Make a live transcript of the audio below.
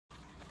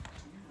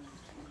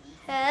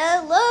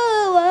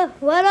Hello,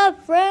 what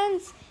up,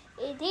 friends?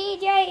 It's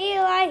DJ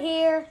Eli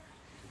here.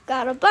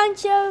 Got a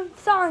bunch of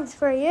songs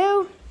for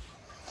you.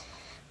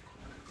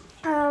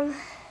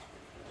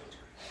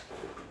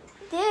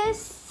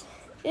 This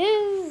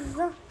is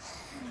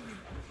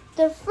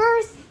the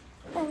first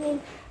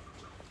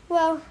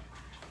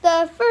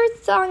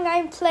song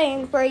I'm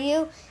playing for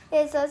you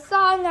is a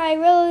song I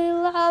really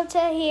love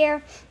to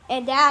hear,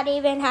 and Dad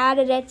even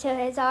added it to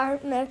his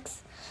art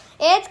mix.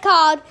 It's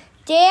called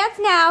Dance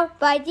Now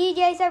by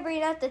DJ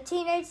Sabrina, the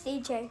Teenage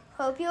DJ.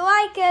 Hope you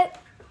like it.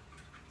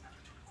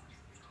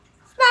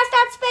 Smash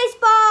that space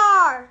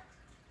bar!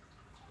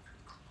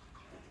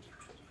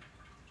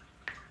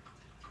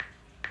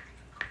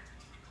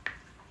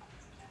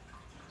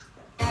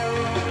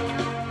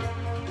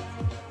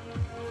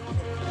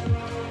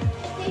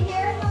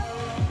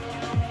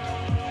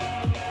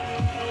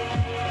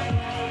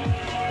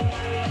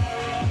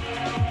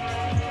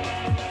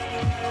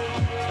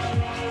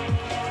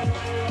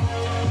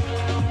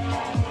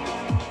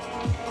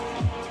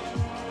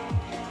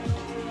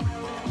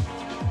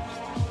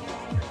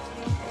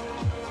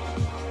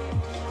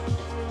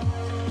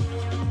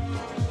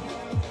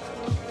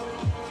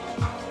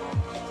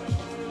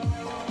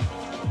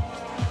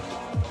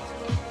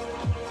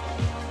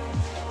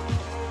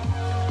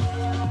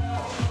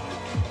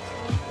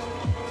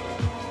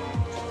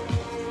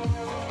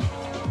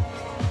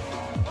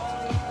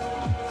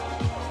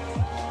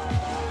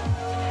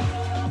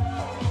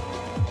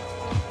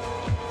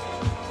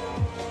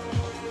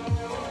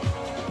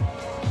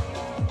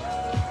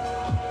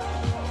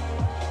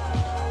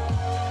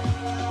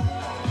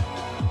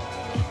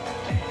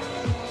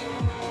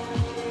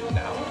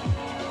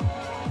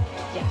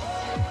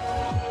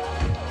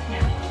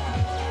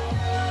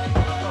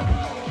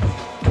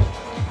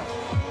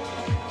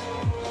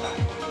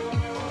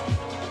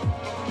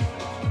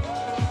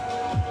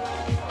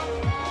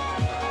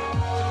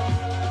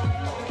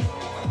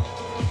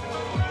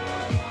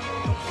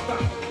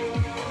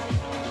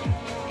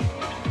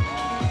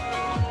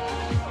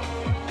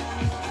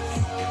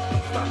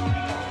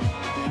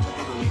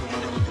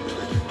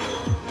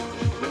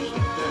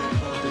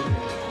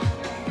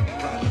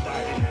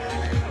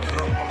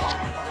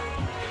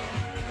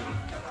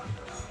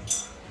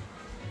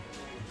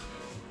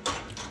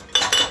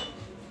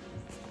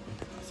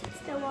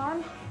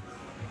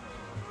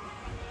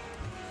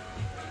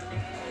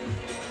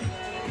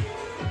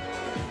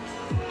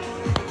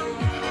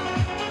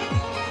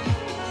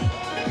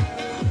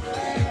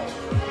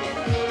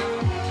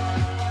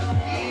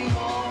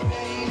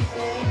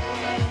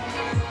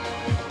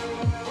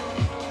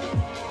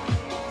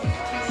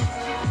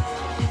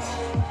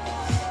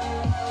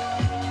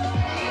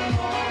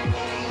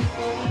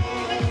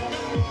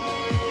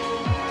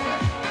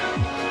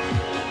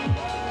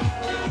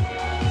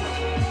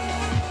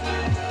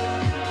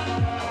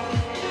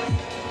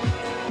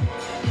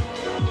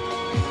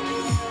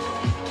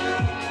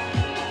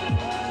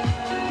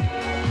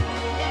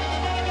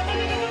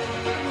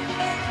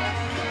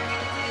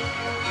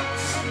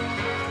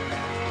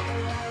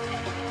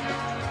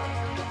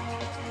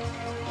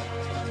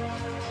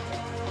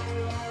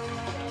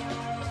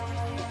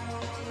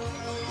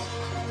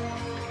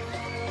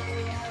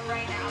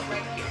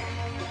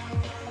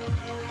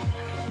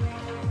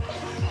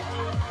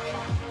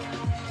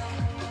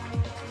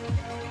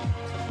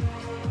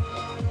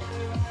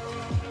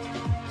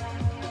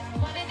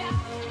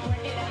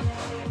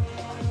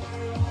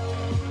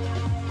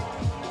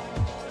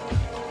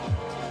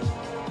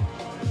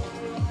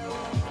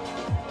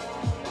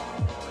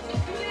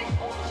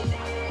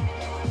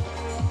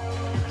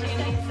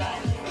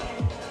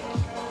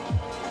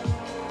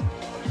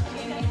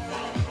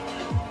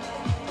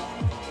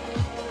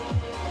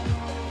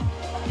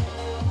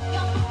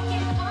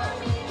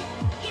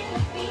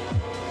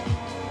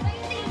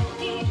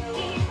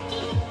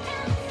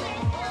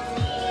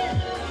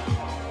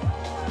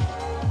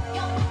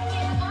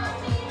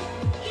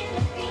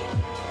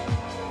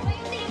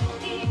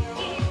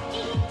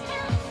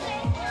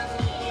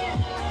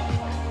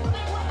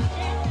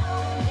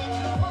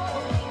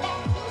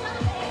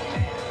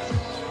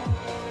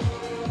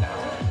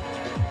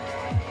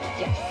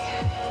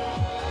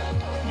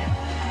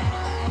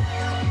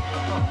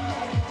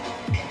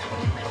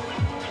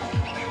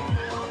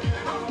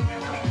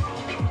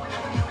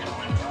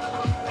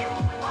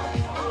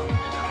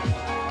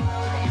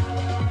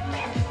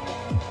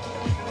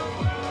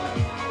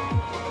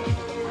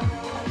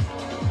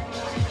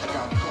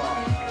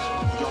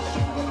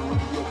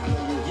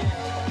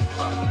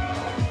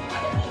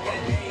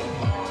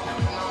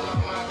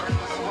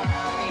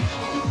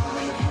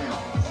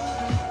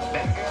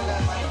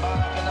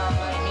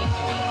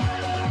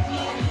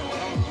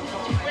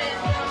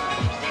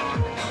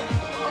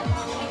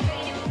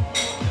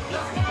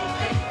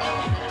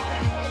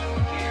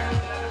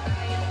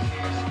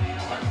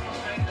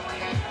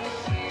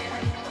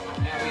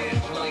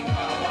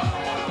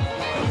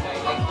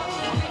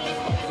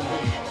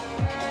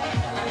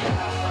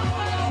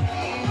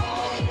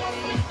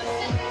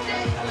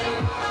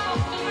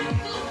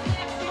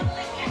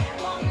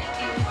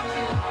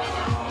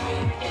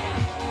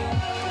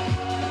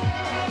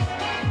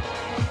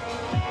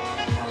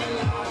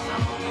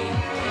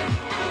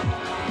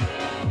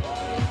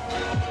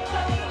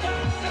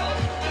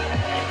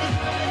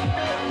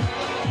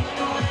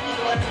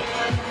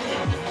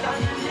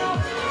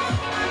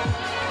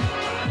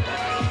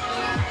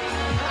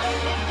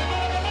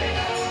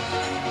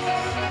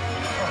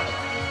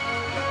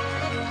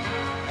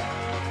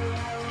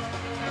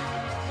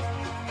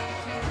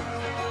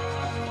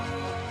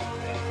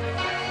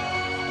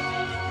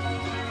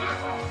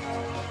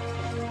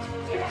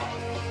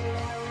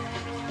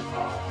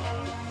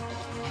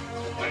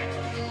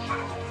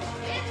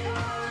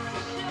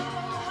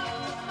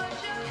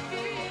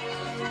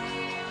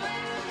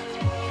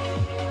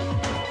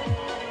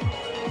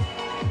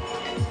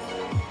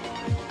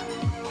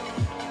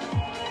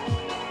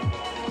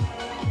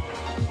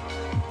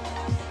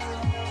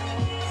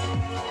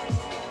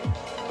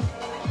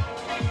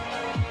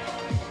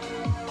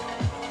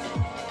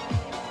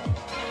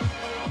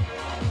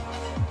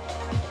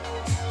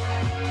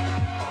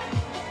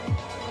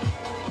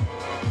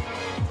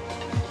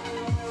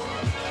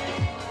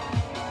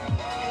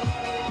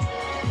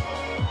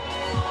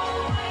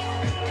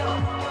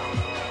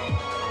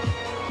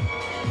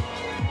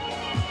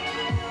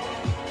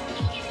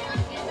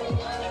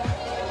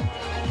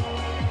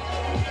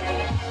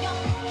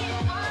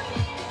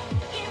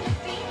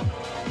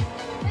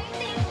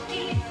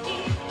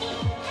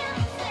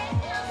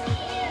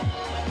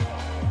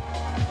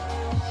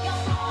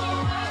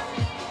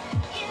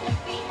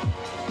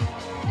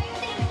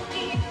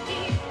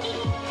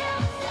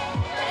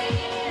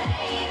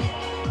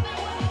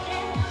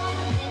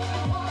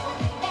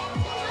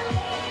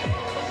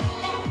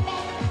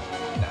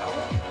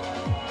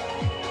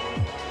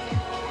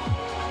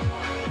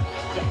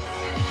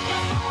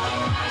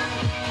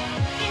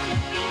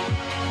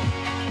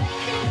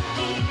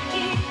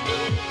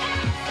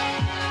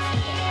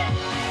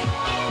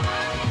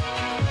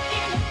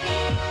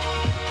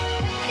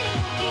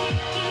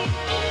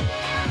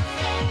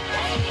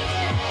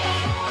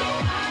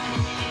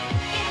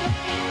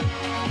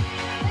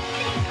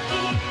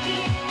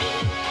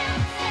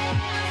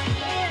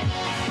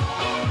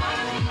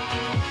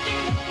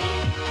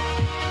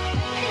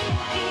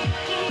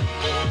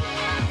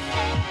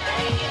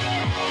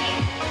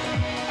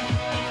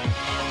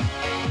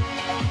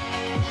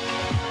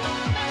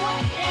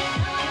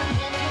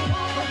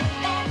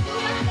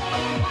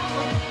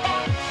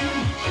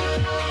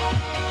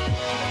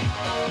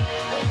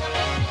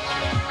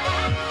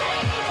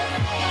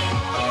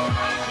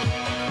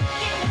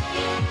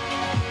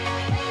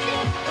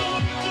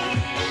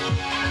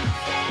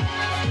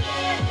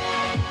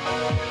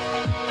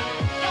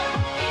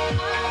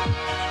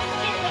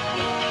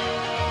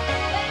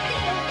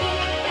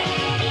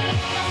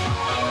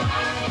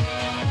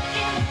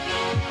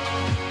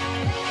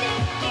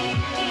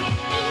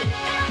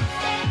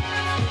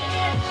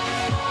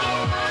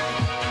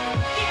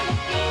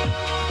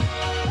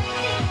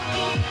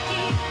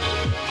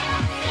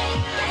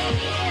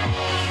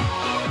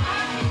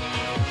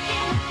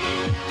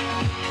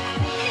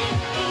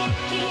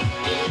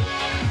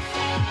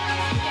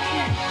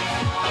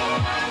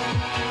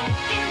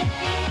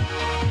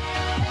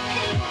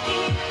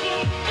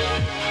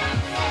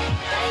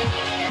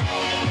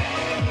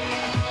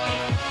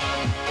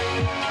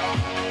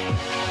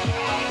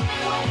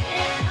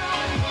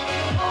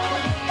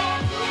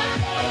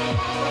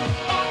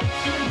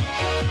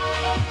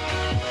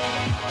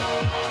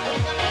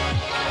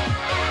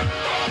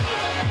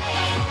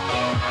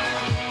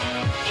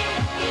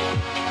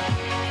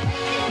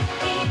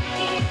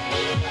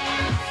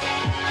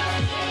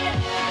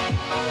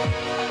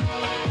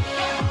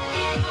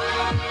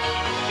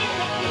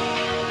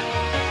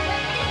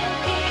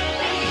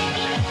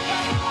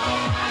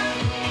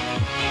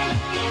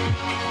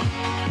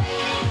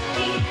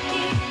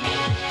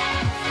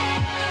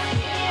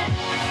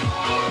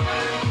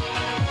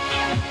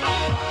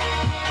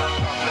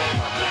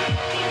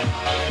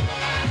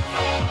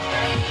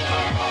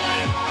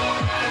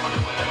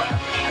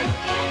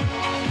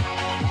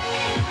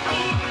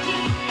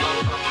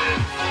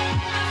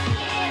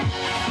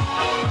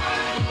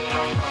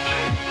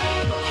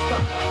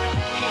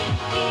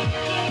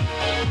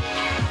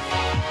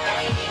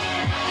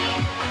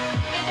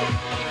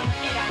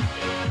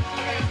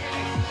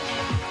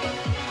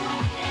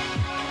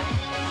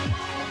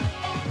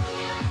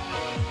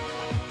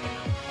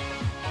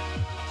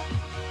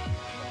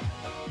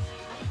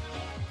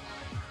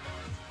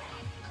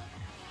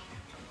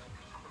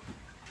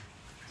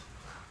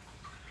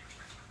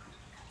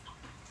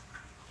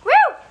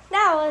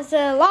 was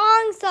a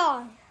long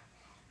song.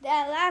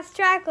 That last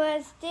track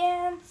was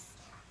Dance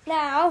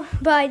Now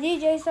by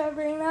DJ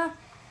Sabrina.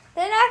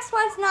 The next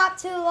one's not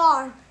too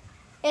long.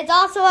 It's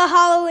also a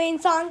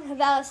Halloween song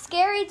about a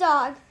scary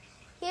dog.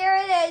 Here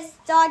it is,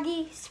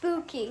 Doggy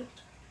Spooky.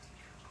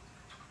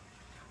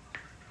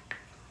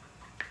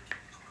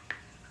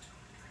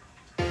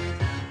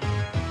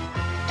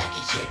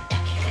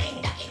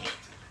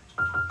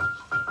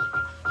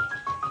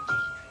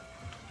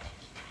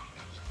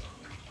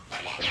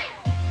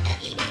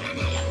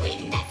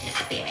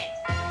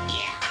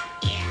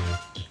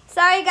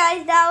 Sorry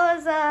guys, that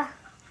was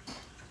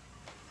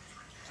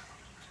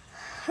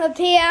a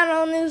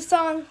piano new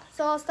song,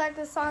 so I'll start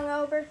the song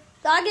over.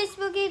 Doggy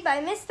Spooky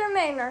by Mr.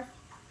 Maynard.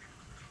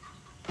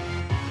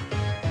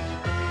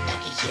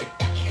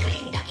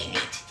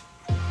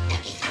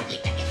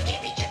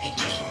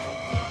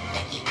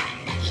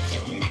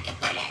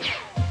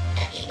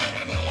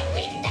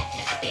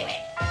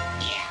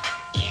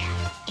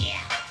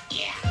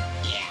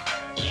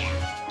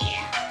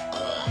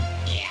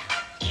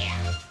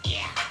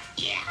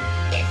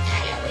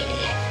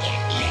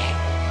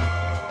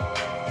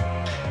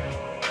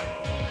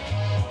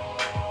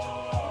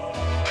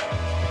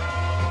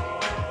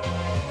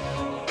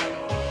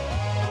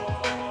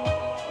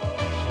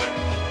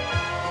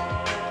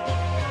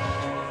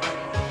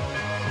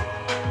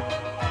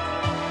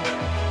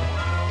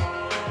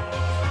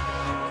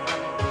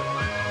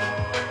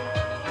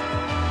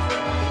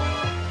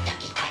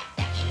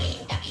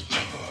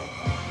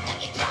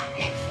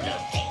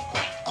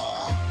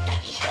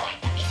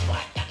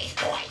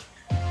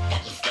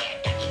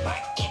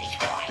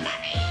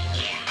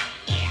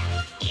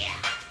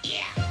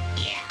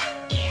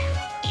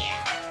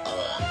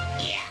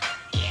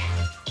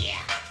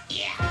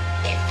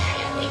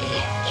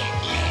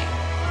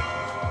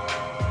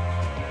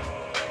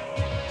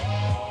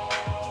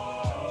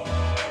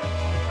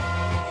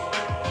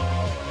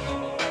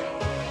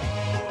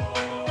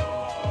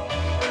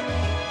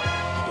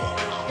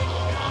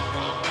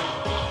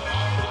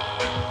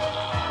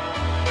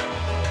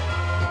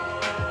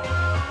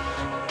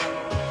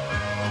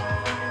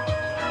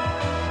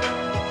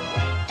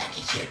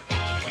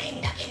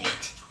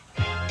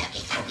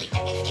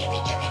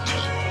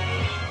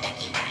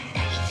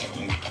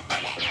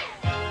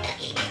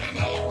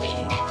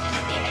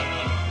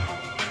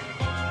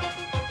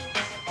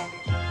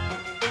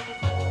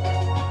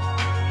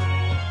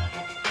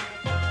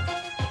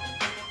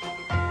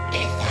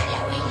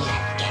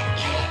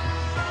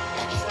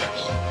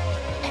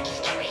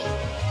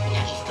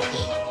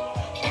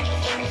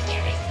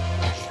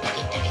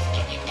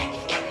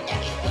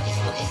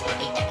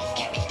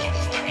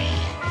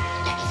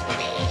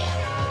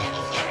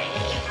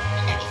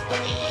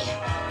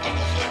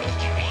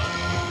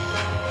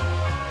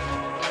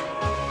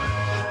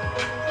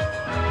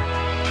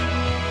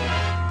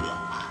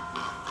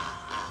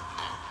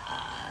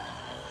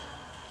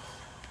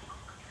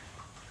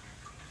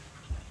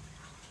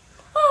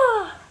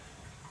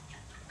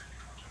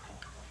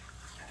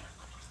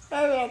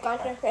 I'm really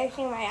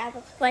concentrating my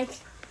apple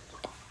flakes.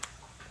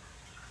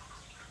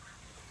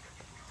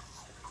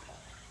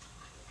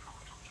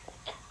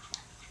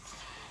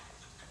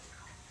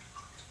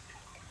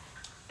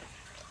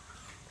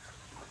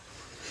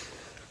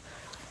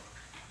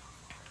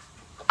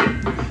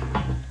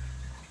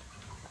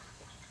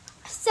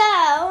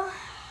 So,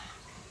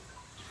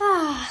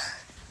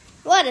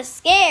 what a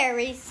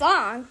scary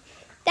song.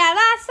 That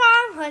last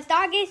song was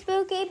Doggy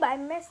Spooky by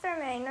Mr.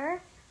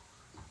 Maynard.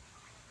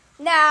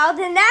 Now,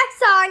 the next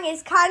song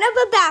is kind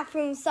of a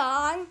bathroom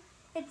song.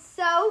 It's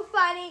so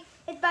funny.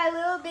 It's by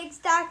Little Big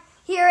Stack.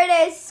 Here it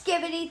is,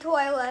 Skibidi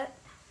Toilet.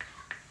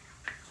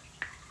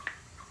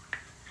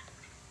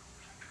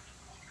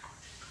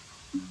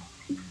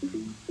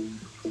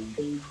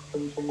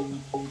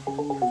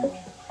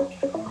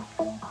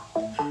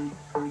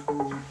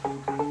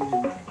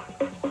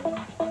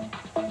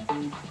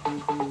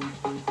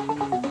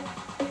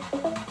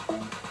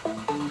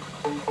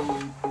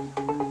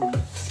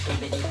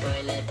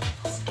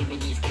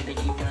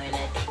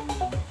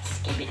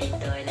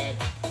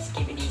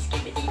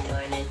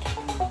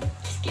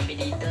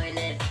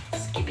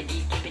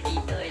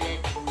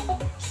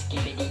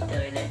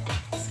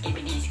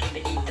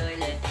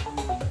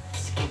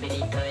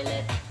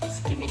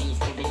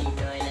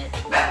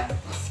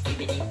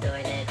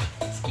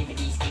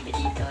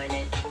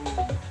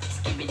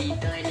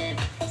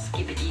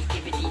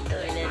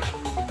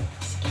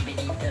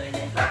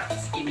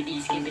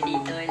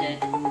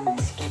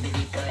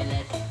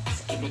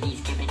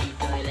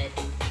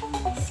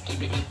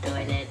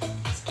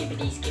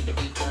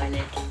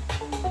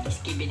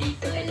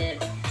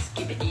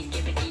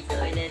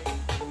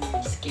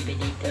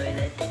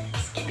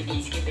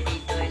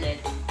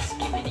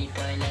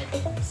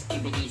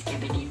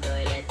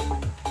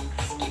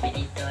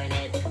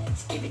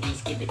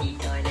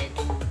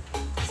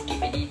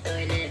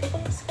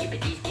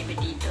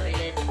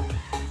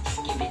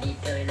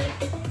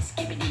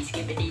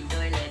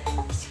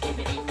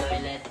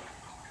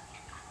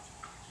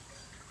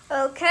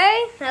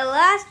 Okay, the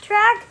last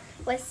track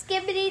was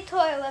Skibbity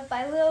Toilet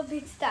by Little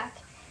Big Stuck.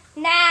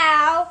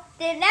 Now,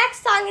 the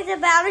next song is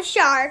about a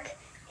shark,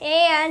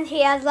 and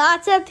he has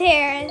lots of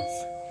parents.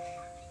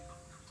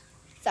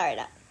 Sorry,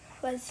 that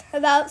was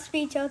about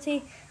speech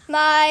OT.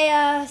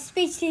 My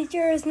speech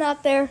teacher is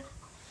not there.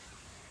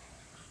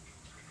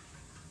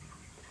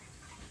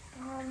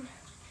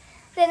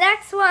 The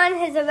next one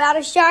is about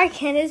a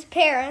shark and his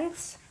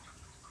parents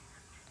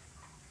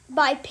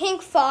by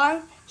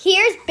Pinkfong.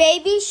 Here's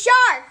Baby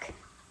Shark.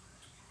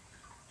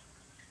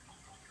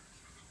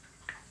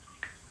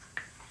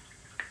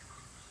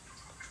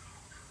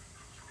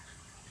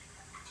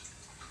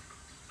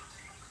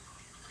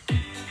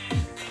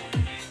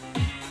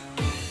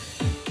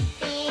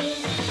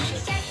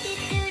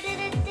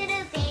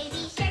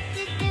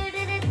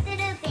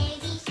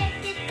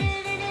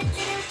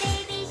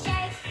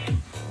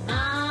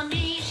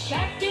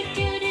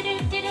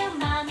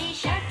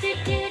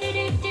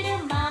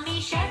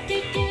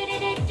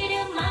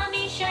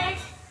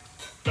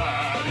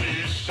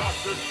 Daddy shark,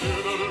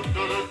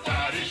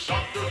 daddy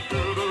shark,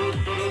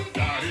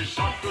 daddy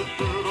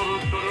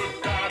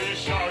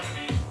shark.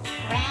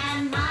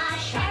 Grandma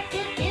shark,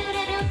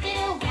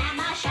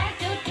 grandma shark,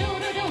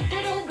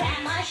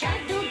 grandma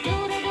shark,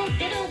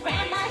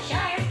 grandma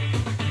shark.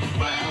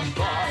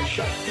 Grandpa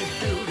shark,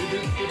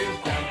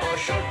 grandpa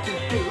shark,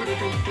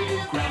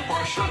 grandpa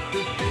shark,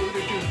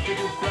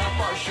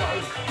 grandpa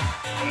shark.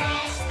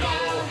 Let's go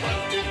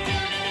hunt,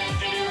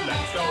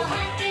 let's go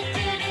hunt,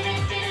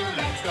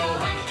 let's go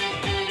hunt.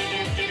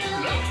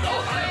 Let's go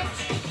hunt!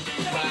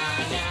 Run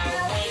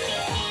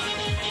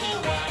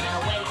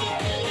away, run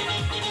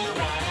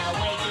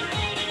away,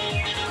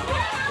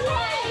 run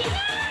away,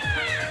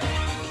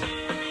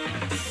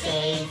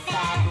 Safe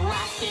at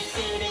last,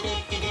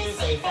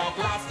 safe at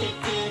last,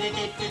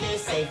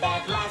 safe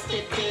at last,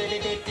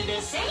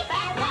 safe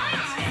at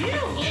last!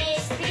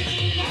 It's the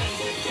end,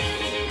 it's the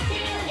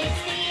end,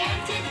 it's the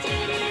end,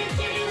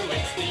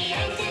 it's the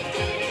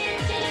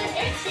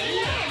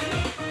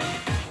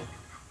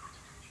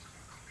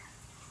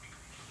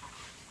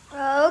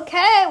end!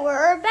 Okay,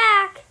 we're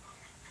back.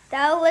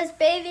 That was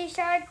Baby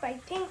Shark by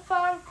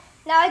Pinkfong.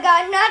 Now I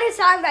got another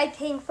song by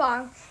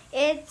Pinkfong.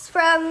 It's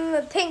from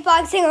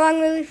Pinkfong Sing Along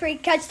Movie Free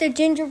Catch the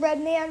Gingerbread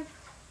Man.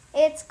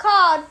 It's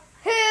called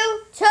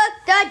Who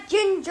Took the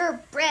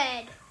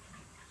Gingerbread?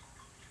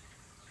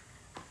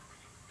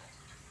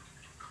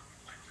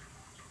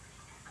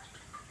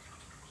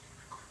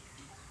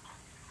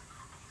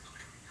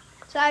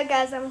 Sorry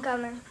guys, I'm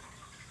coming.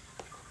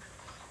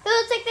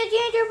 Who took the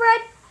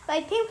gingerbread?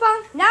 By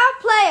Pinkfong, now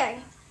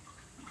playing.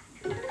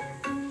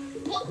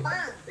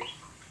 Pinkfong.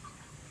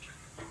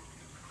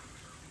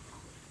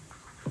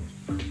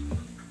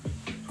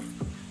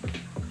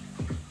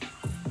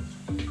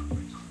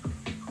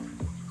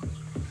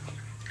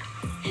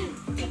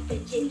 Who took the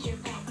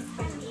gingerbread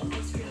from the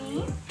ice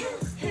cream?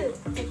 Who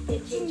took the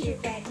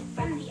gingerbread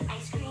from the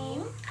ice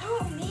cream?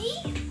 Oh,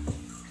 me?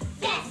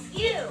 Yes,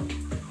 you.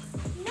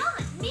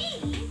 Not me.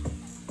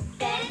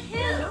 Then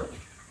who?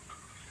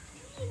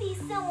 Maybe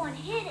someone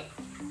hid it.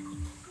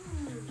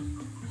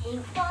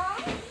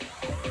 Pinkfong?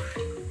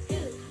 Who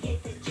hid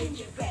the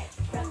gingerbread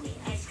from the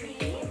ice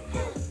cream?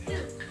 Who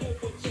hid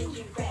the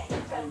gingerbread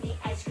from the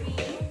ice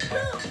cream?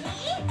 Who, me?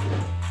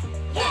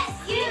 Yes,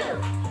 you!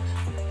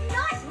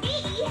 Not me!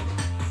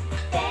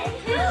 Then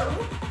who?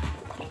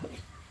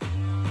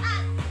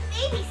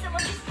 Maybe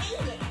someone just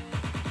ate it.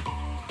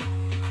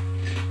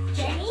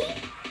 Jenny?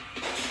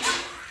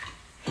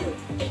 Who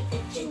ate the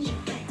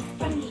gingerbread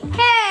from the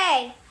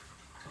Hey!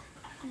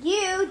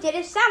 You did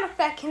a sound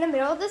effect in the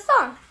middle of the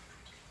song.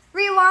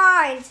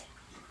 Rewind.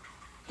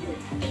 Who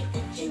ate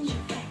the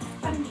gingerbread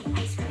from the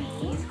ice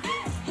cream?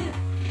 Who?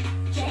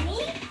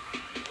 Jenny?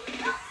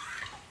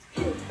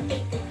 Who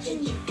ate the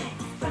gingerbread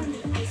from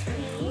the ice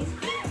cream?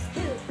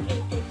 Who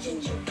ate the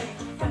gingerbread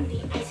from the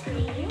ice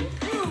cream?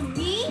 Who,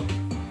 me?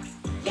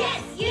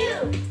 Yes, you!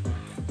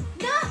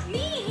 Not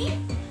me!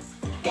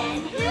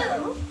 Then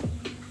who?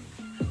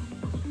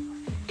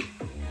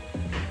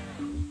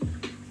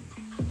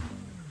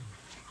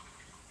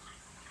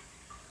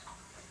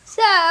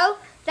 So,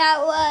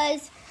 that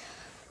was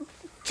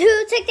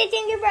Who Took the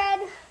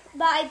Gingerbread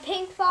by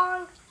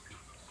Pinkfong.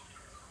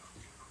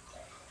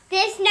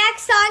 This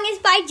next song is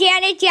by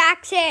Janet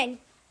Jackson.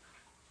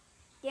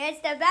 It's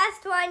the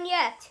best one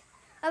yet.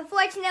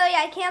 Unfortunately,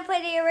 I can't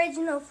play the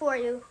original for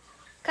you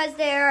because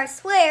there are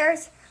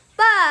swears,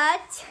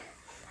 but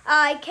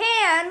I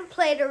can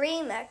play the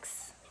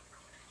remix.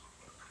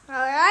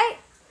 Alright?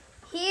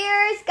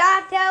 Here's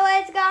Got Till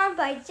It's Gone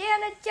by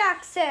Janet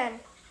Jackson.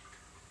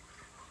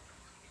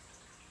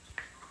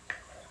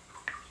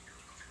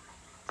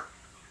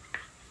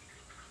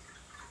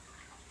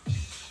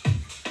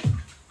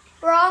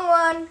 Wrong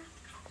one.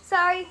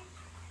 Sorry.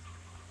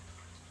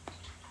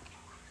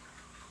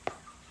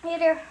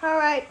 Here,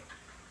 alright.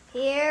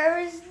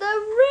 Here's the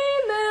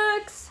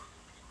remix.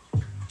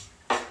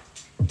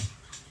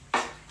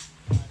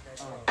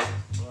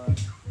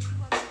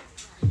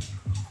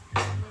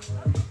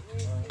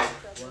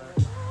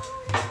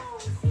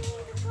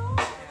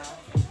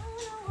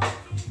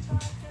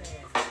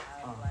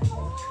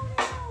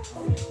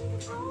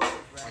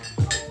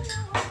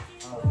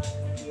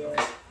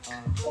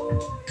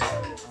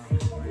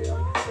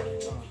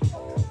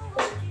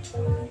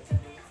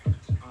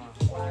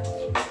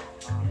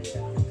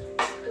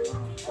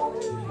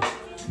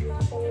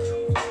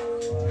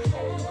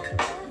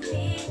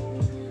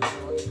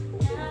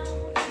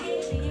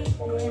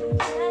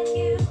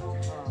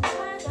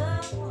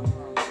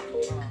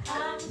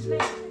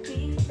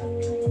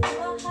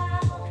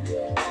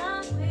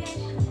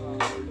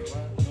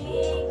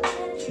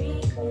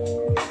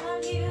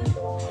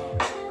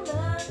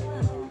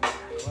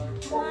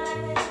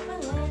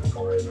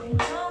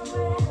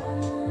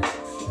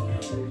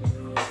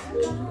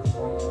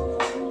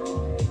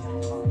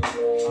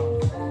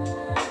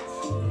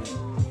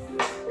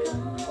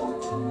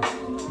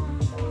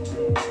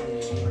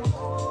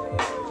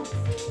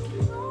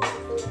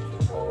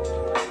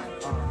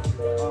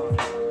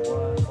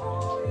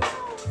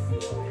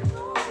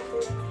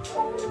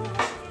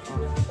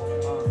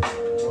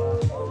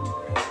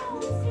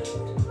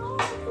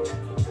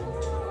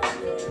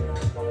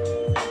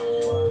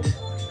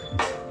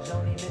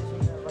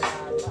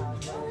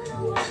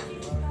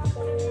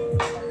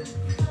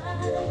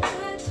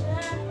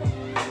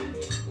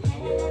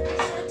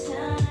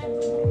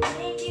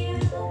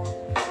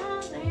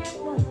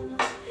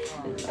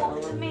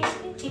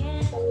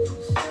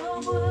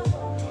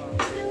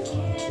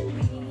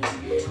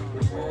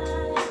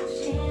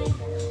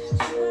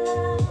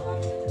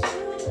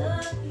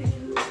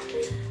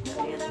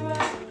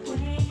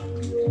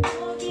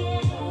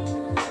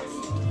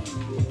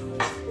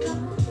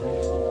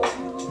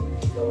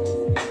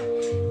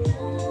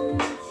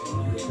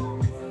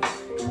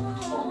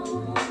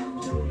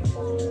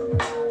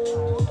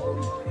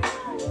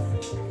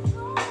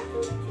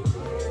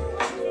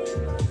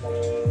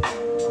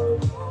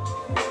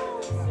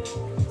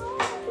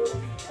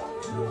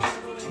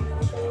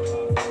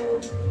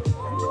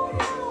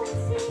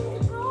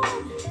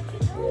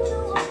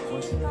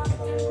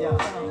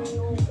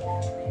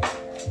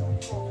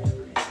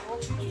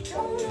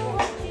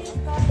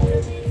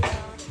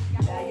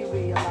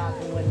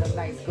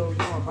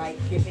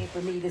 It ain't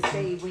for me to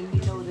stay when you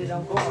know that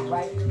I'm going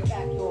right. After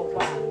a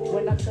while,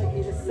 when I tell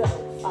you to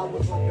settle, I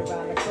was working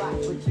around the clock,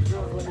 but your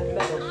girls on the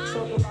metal.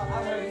 Talking about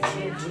I heard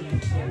skins with the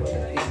chin with the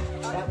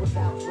beat. That was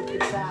out with the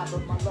time,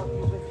 but my love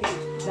you was here.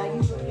 Now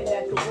you looking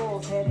at the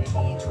walls, head and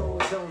hand,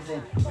 cold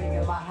dozing.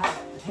 Bringing my house,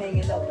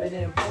 hanging up and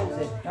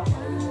imposing. Now why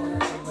you wanna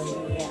come and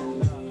do that?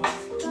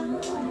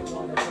 Why you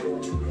wanna come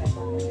and do that? Do that,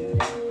 huh?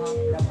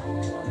 Now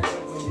why you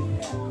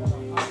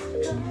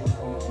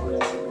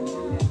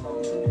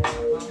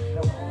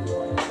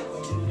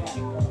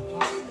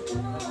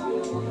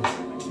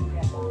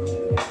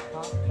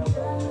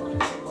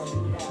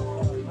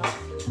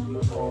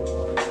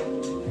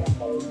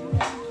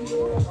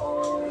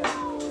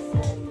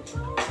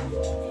wanna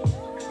come and do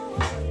that?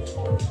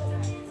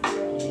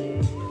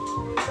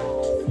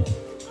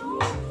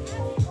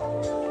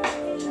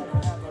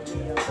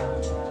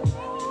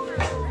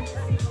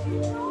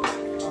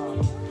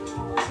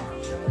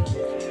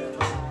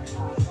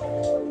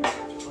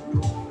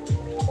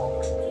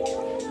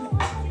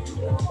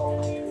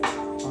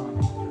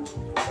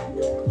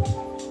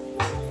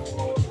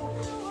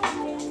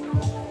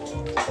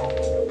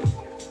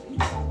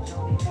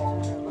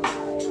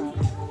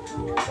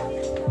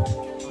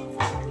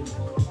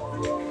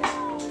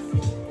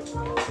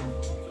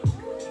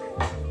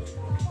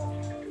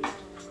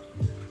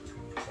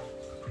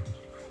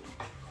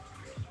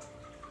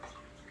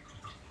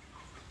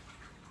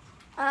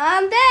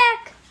 I'm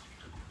back.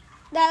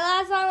 That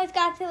last song was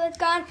Got Till It's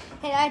Gone,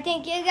 and I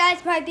think you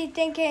guys might be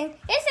thinking, isn't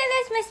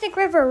this Mystic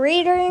River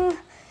reading?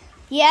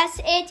 Yes,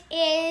 it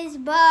is,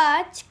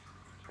 but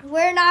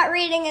we're not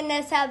reading in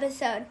this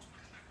episode.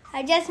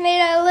 I just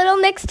made a little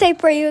mixtape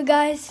for you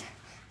guys.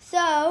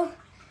 So,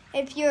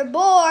 if you're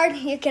bored,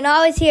 you can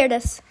always hear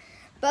this.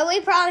 But we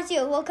promise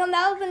you, we'll come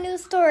out with a new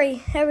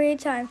story every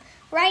time.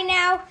 Right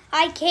now,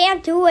 I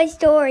can't do a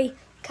story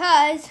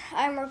because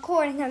I'm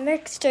recording a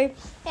mixtape.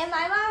 And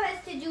my mom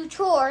has to do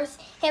chores,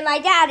 and my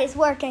dad is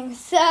working.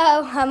 So,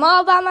 I'm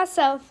all by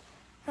myself.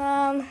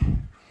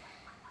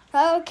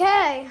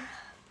 Okay.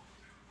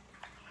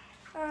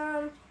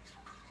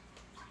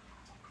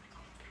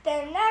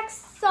 The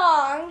next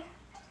song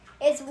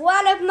is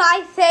one of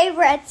my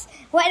favorites.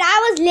 When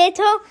I was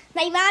little,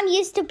 my mom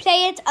used to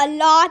play it a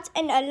lot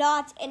and a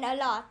lot and a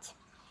lot.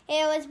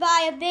 It was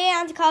by a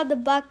band called the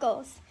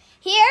Buckles.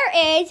 Here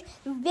is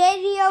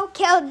Video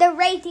Killed the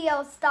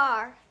Radio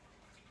Star.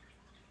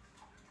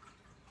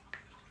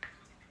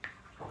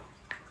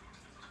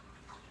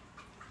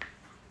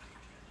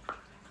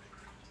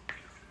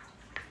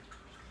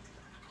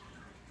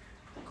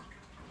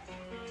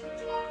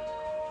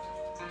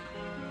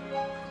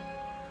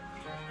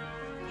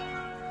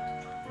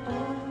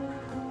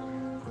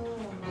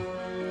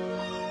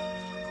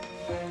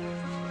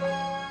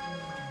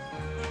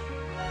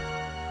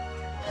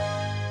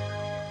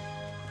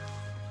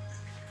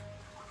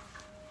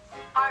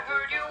 I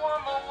heard you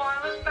on the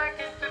wireless back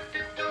in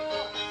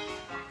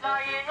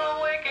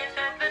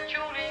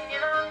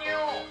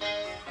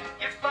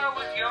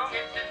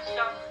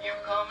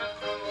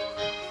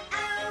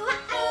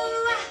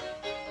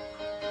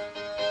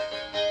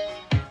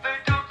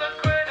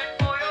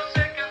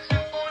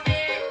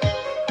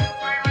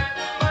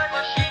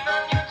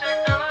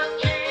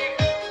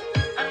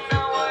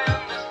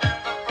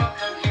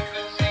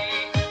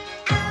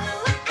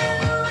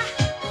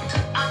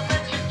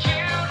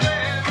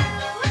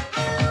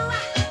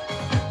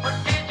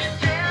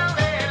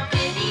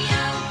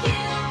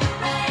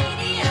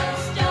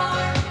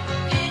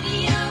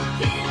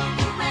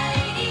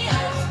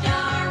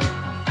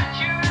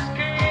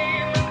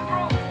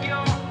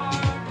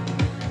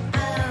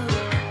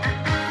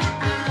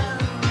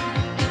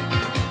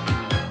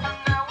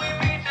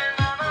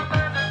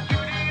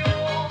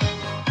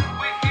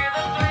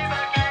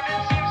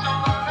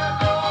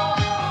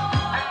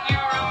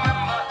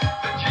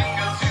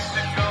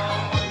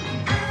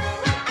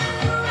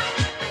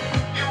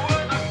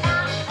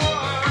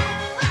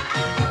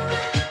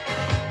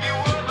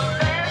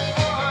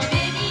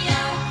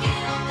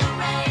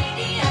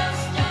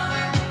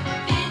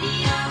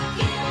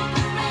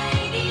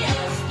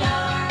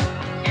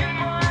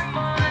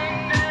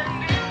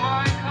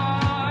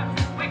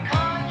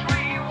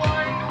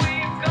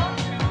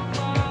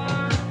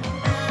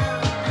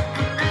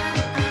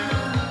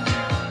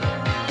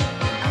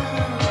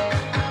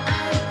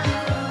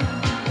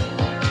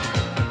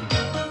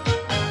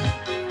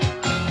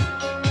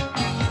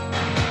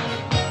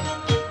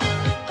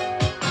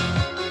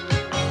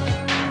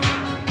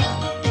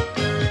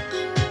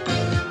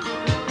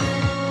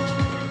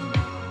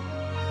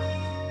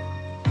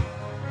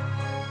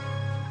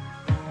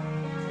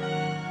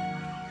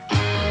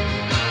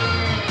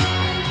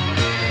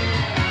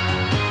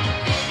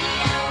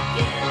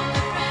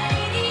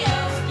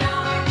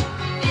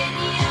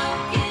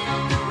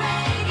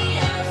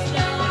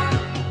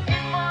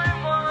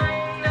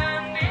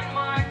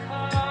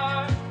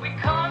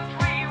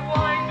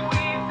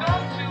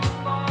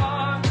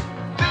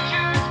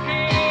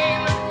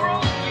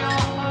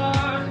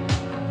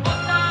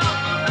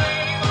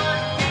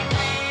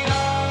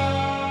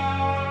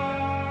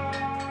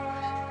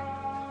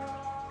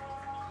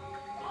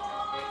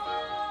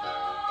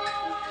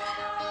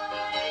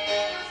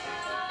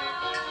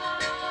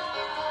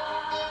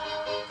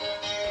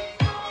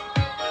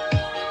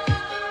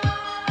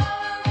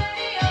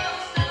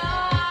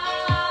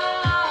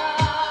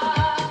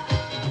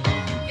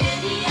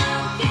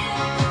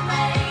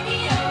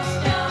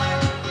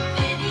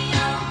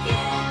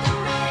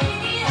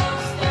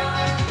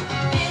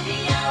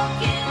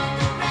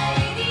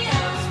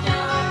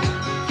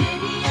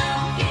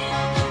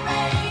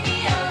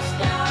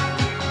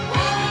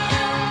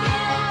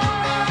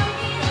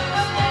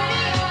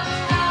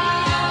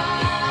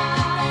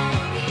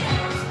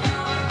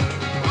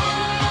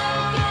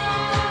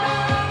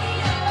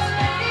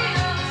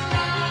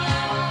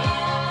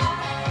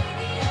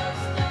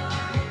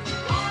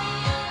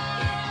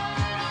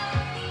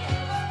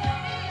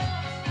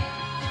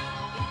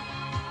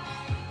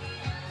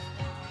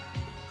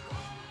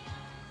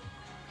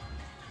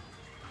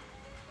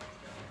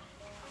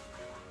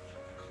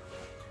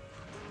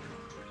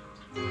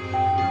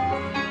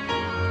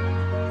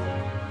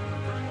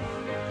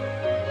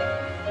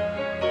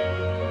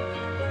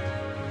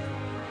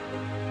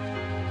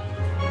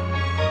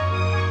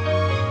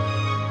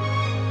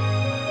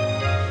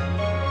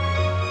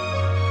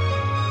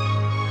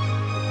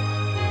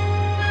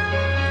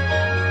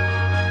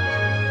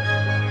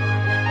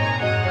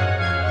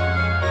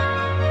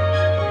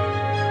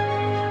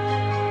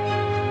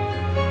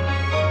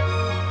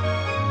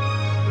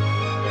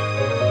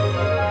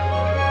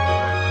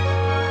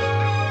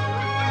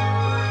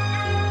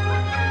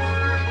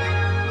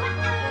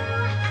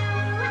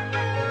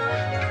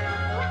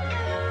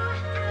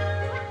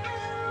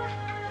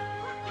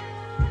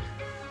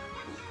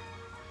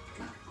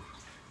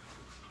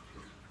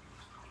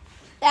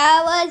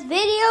That was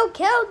Video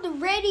Killed the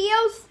Radio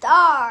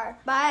Star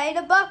by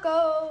the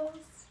Buckles.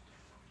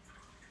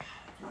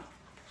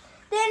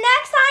 The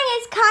next song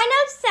is kind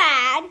of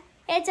sad.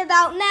 It's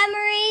about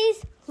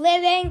memories,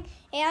 living,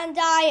 and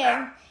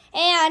dying.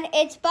 And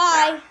it's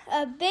by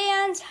a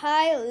band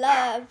I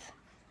love.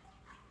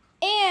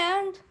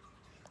 And,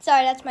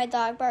 sorry, that's my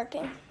dog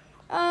barking.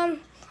 And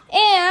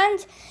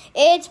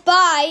it's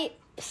by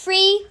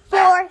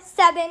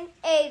 347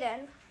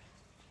 Aiden.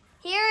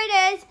 Here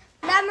it is,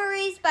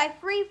 Memories by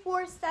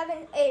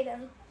 347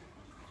 Aiden.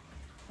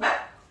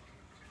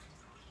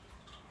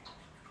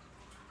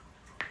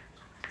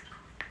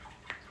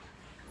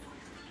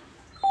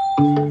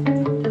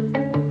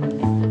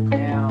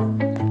 Now,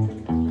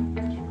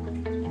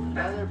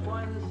 another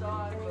point of the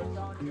song, but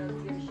someone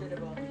doesn't give a shit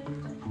about me.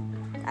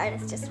 I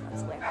just want to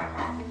swear.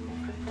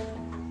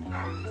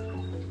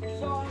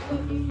 So I'm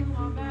looking through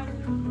my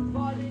memories,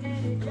 falling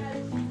into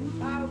jealousy.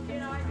 How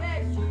can I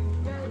miss you?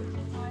 Really,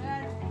 just my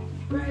enemy.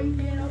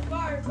 Breaking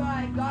apart, but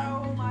I gotta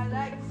hold my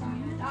legacy.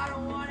 And I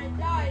don't wanna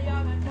die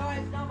young, I know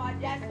it's not my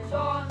destiny. So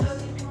I'm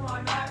looking through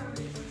my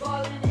memories,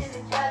 falling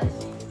into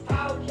jealousy.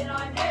 How can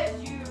I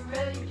miss you?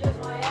 Really, just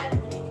my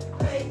enemy.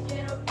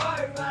 Breaking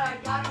apart, but I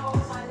gotta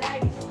hold my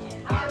legacy.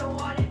 And I don't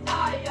wanna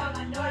die young,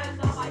 I know that's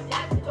not my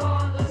destiny. So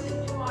I'm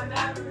looking through my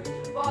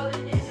memories,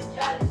 falling into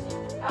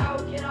jealousy. How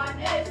can I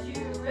miss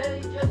you?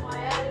 Really just my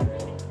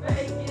enemy.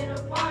 Breaking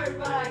apart,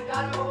 but I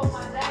gotta hold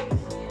my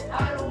legacy. And I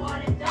don't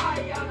wanna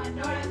die young, I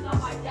know that's not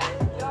my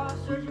destiny. Yo, I'm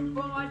searching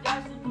for my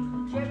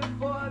destiny, driven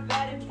for a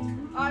better me.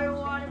 I don't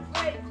wanna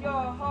break your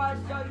heart,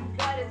 so you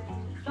better be.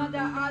 It's not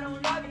that I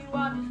don't love you,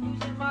 I'm just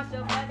losing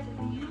myself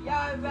mentally. Yeah,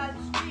 I'd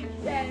rather scream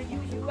than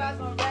use you as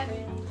my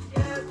remedy.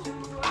 Scared to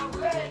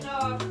open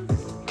up,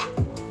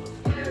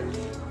 scared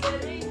to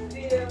really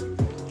feel.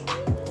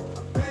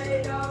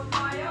 Afraid of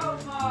my own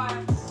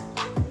mind.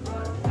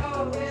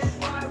 Oh,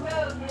 if I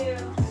will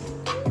heal.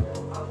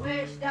 I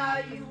wish that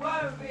you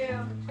were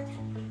real.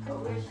 I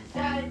wish you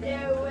sat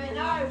there when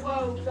I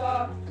woke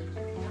up.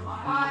 My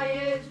high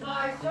is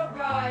my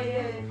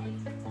sobriety.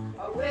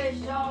 I wish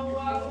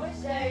someone would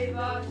save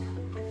us.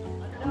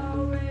 I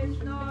know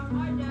it's not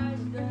my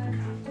destiny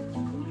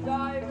to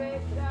die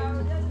without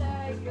a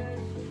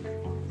legacy.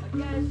 I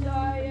guess I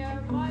am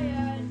my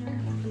enemy.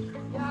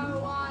 Yeah,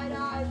 why'd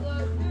I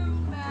look through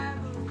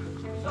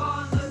memories? So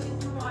I'm looking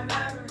through my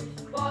memories,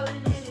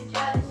 falling into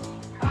jealousy.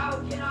 How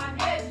can I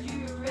miss you?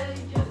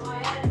 Really just my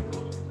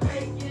enemy.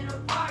 Breaking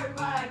apart,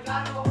 but I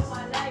gotta hold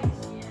my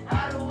legacy. And I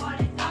don't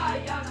wanna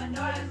die young, I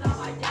know that's not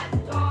my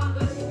destiny. So I'm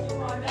looking through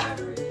my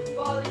memories,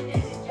 falling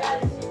into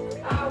jealousy.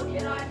 How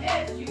can I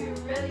miss you?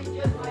 Really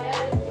just my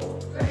enemy.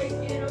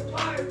 Breaking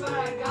apart, but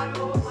I gotta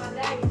hold my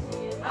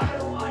legacy. And I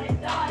don't wanna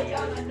die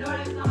young, I know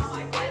that's not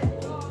my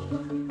destiny. So I'm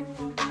looking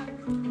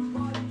through my memories,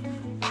 falling into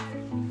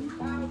jealousy.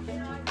 How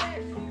can I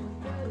miss you?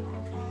 Really just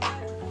my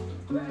enemy.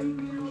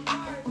 Breaking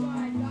apart, but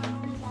I gotta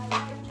hold my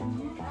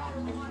legacy. And I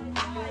don't wanna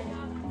die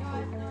young, I know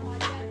it's not my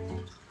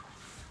destiny.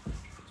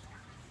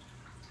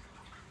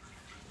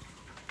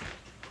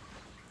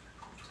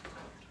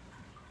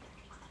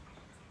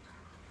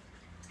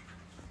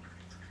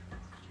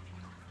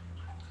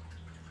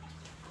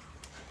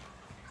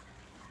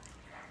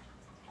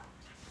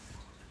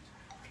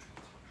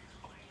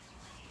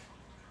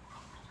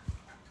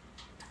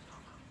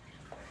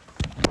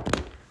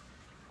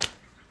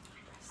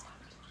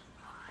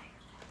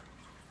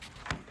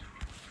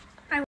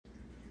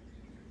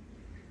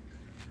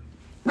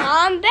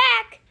 I'm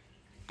back.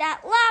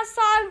 That last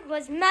song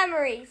was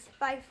Memories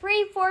by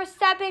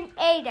 347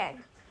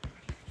 Aiden.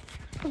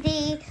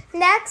 The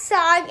next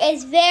song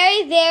is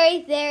very,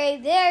 very, very,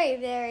 very,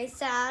 very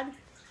sad.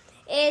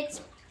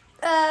 It's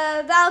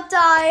about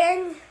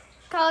dying,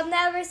 called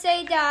Never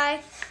Say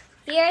Die.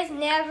 Here's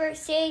Never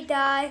Say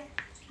Die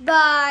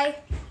by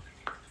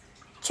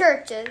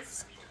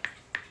Churches.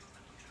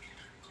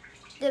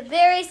 The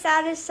very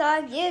saddest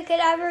song you could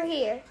ever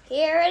hear.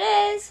 Here it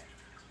is.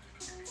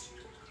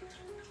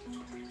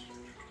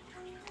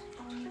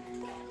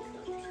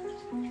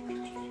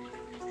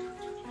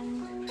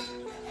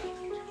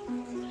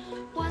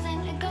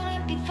 Wasn't it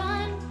gonna be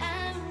fun?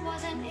 And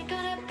wasn't it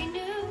gonna be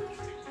new?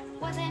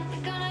 Wasn't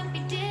it gonna be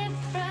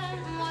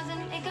different?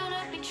 Wasn't it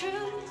gonna be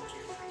true?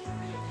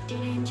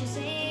 Didn't you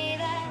say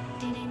that?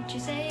 Didn't you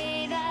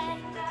say that?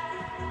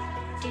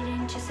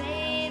 Didn't you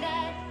say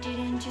that?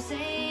 Didn't you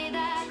say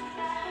that?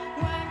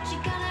 Weren't you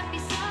gonna be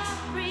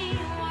sorry?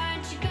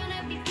 Weren't you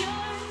gonna be good?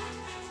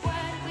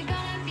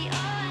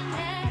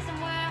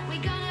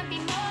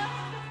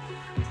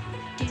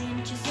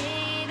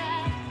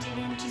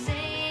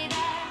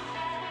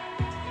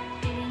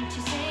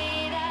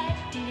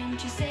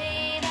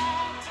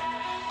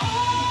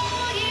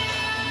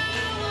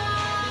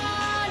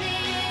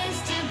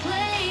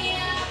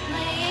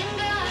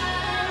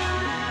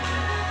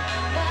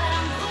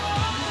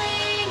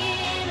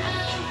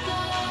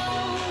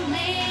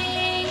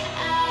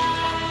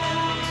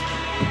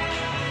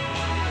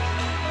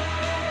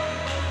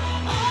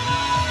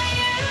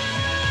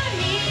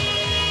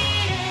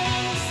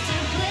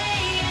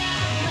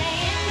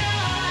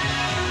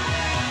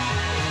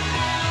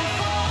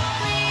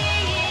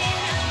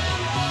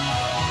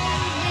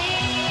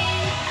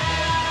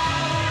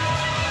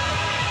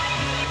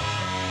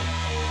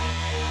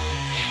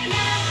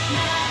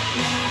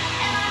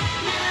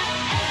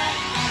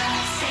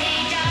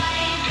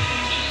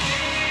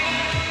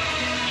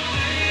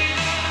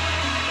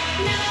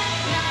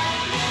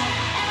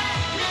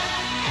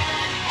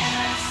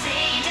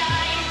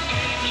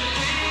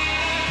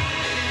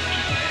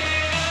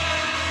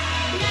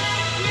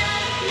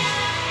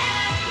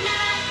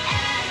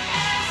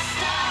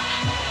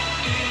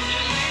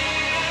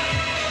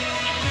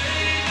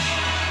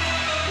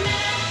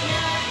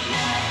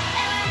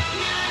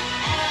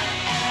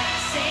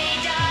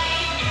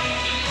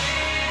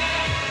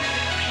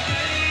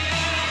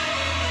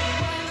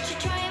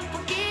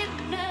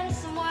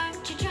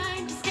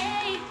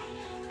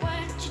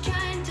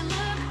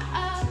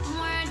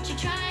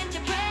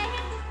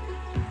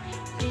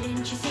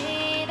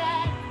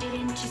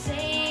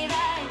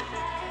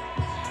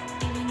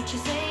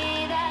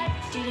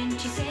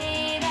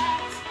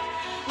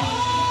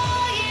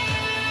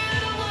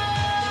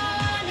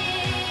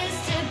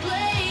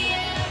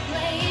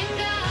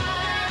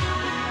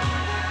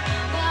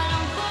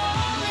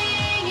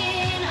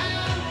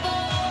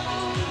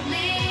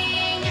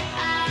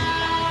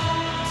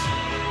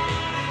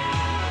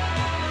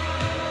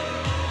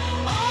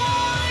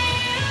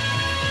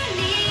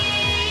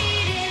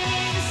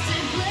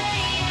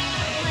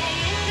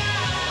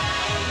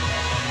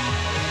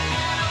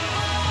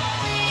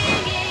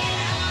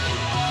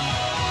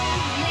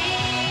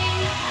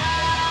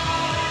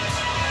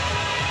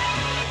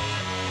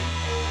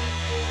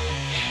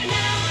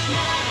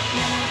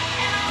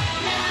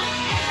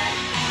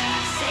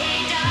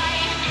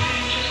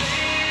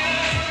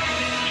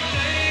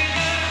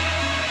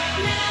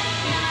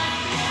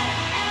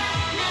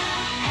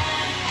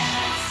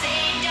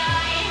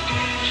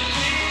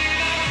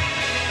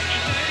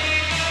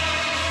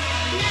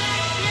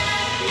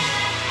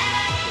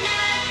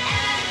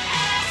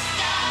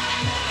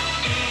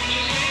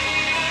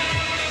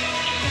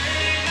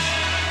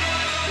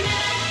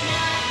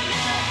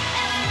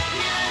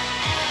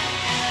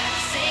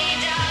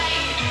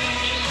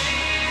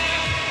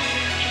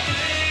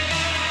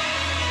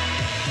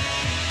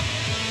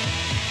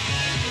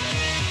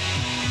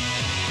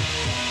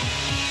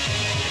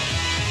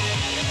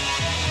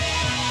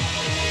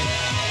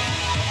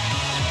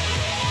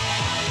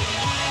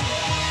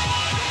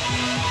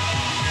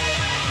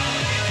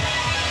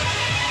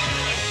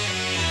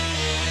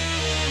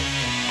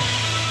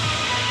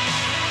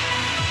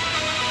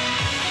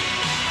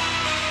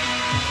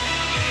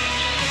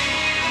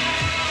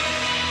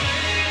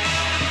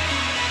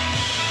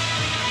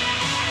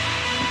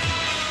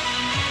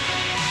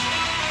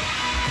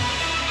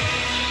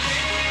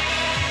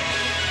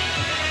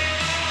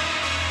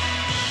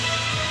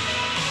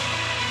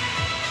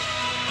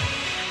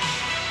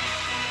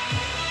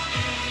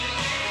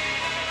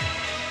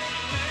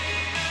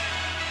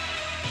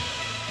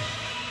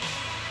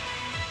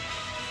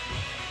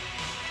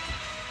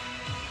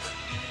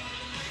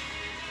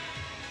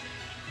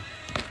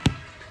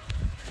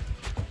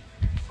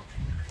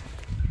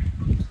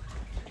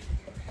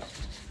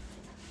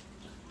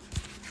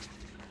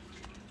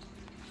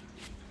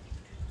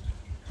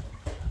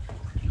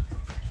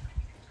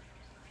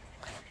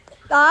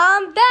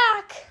 I'm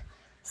back.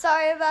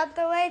 Sorry about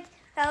the wait.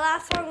 That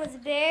last one was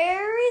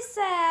very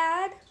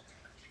sad.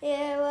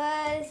 It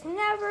was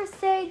Never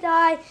Say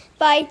Die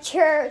by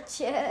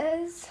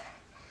Churches.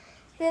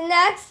 The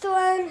next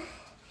one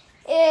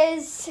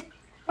is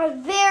a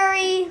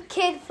very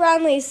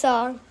kid-friendly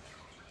song.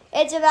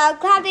 It's about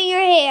clapping your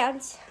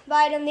hands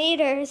by the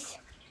Meters.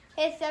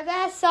 It's the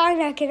best song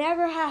that can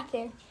ever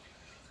happen.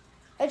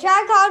 A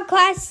track called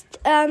Quest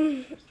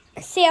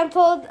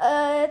sampled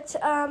it,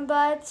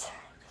 but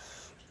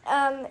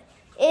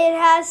it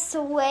has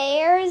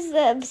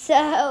swears,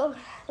 so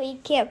we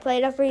can't play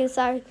it up for you,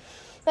 sorry.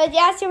 But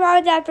ask your mom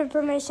and dad for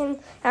permission.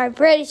 I'm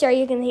pretty sure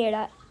you can hear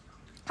that.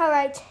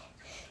 Alright,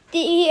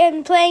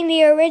 I'm playing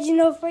the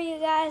original for you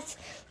guys.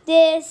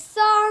 This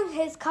song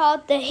is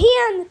called the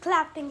Hand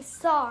Clapping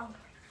Song.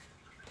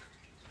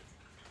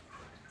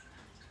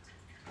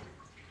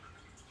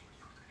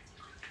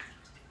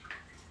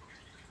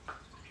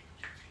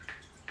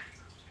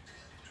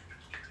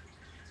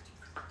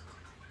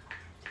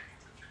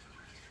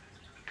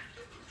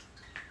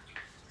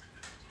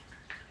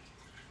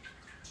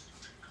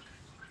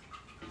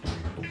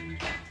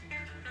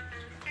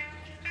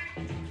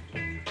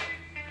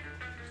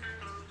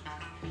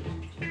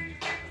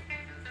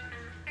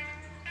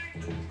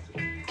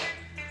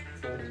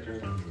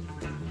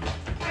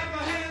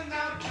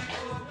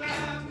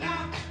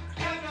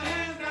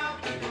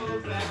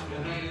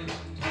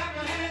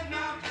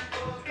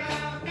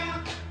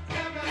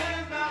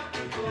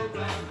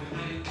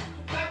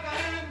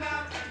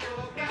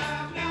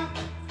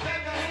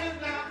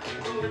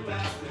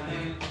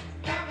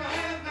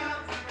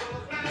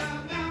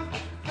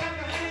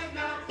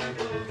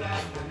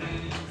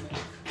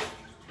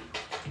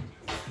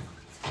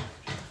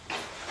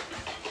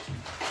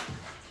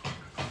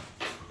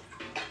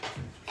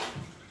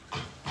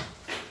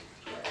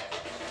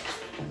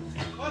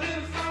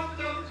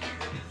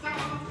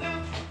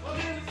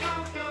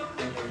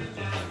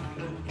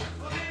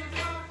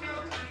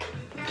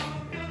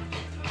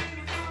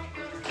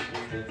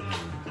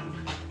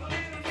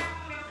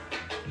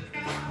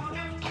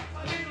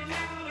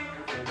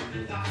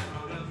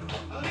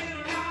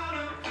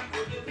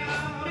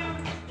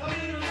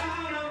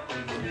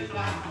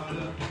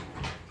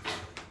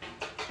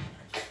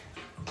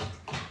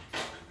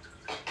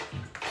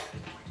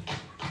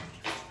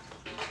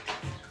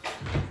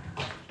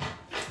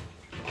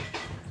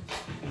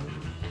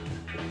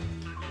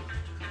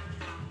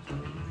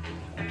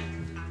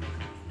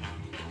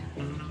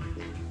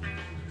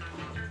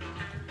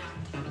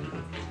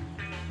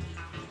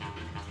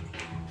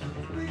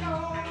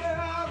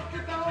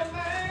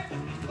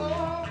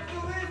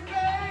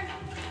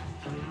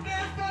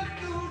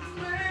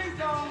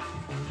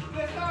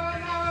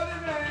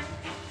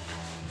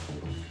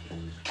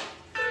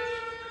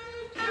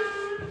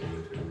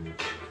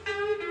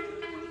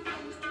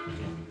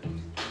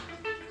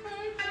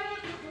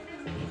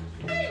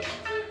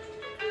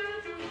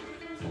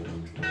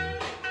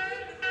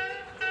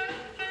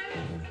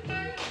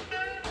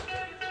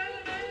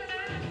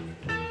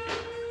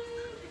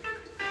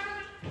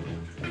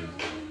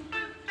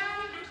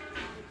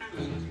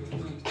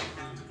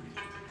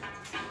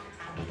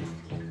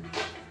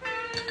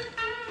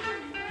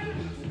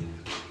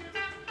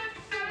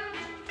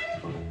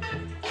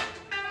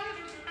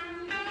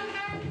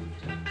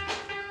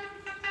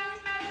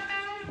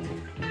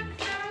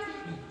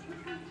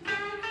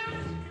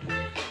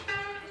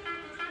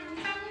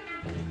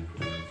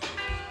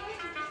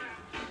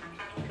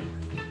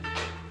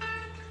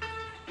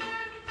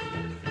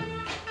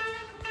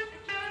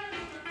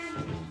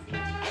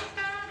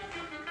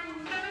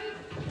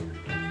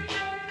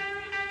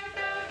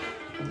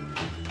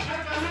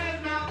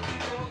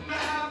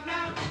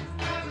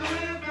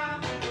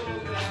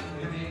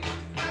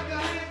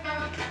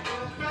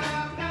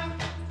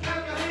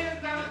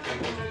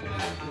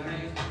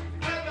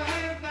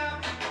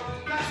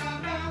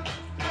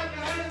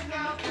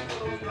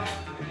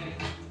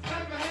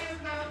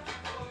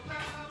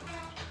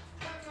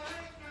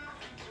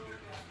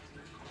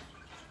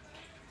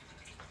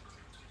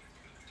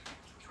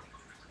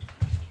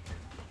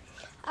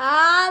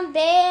 I'm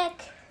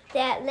back.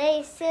 That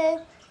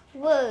lesson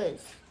was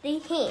the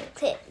hand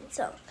clapping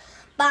song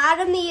by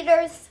the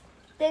Meters.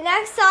 The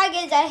next song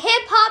is a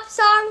hip hop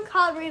song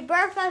called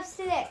Rebirth of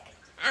Slick.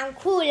 I'm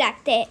cool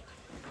like that.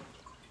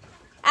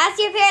 Ask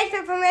your parents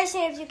for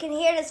permission if you can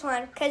hear this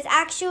one, because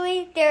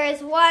actually there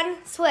is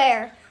one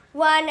swear,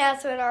 one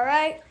S word,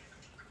 alright?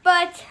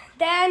 But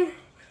then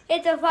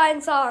it's a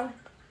fine song,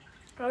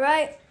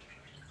 alright?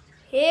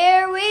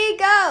 Here we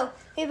go.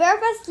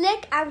 Rebirth of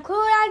Slick, I'm cool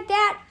like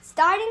that,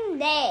 starting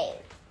now.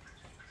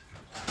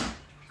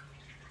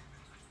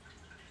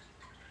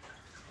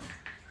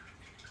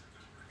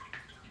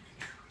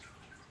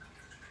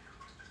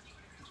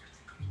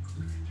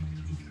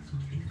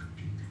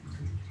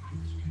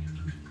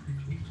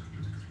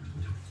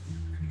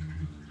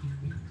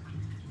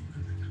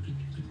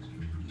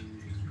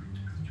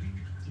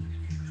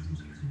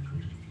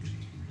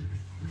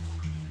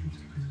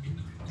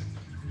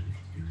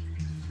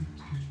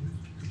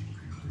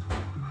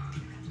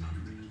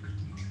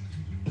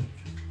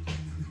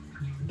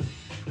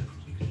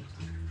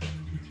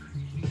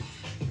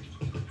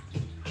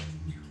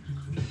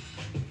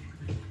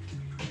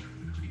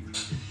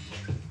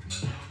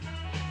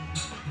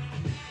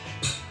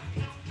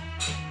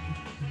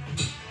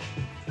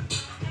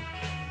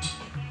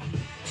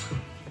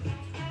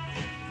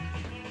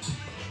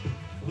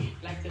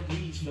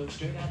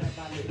 straight out of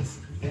our lips.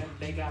 Them,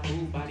 they got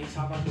moved by these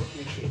hard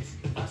Brooklyn kids.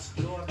 Us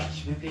floor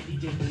rush when they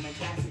DJ booming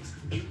classics.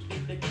 You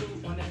hit the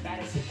crew on the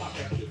fattest hip hop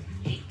record.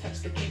 He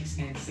touched the kicks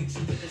and sinks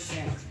into the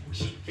sounds.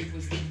 She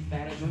frequents deep,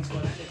 fatter joints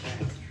called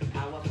underground.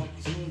 Our funk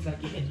zooms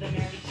like you hit the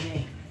Mary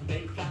Jane.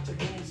 They flock to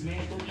booms,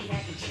 man, but we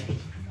had to change.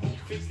 Who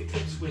fixed the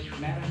clips with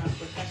matter not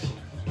percussion?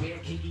 Where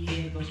kinky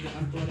hair goes to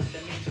unthought of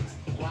dimensions.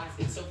 Why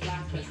is it so fly?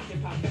 Cause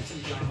hip hop got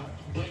some drama.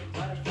 Wait,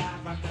 butterfly,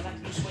 rock the like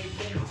new suede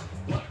fingers.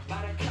 What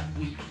by the cup?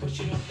 We push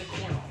it off the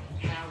corner.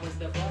 How was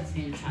the buzz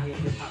entire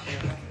hip hop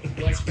era?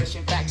 It was fresh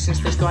in fact since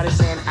they started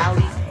saying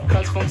Audi.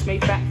 Cause funk's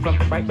made fat from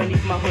right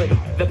beneath my hood.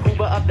 The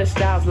pooba of the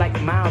styles like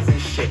miles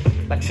and shit.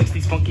 Like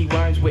 60s funky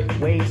worms with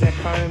waves and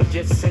perms.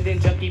 Just sending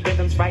junky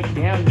rhythms right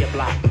down your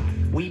block.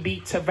 We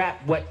beat to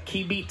rap, what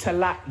key beat to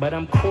lock. But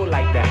I'm cool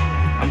like that.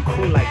 I'm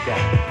cool like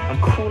that.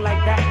 I'm cool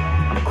like that.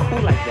 I'm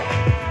cool like that.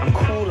 I'm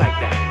cool like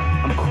that.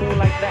 I'm cool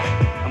like that.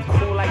 I'm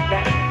cool like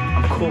that.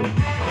 I'm cool.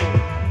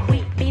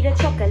 Wheat beat the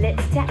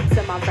chocolates, taps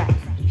on my raps.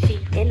 She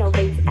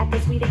innovates at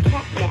the sweeter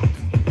cat naps.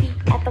 He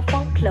at the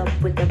funk club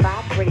with the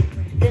vibrate.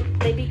 Then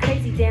they be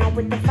crazy down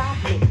with the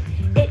 5-link.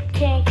 It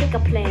can't kick a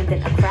plan,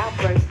 then a crowd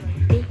burst.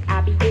 Me, I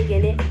be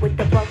digging it with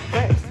the buck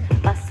verse.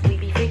 Us, we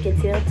be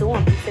freaking till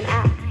dawn, peace and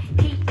I.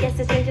 He gets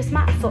a stranger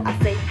smile, so I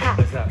say hi.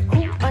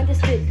 Who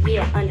understood?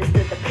 Yeah,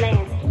 understood the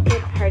plans.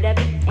 Hip heard of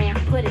it and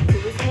put it to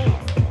his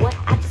hands. What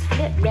I just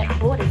flip, let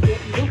borders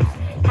get loose.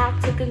 How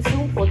to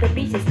consume all the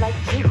beaches like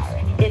juice.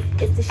 If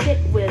it's the shit,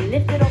 we'll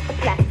lift it off the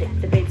plastic.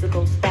 The babes will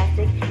go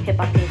spastic. Hip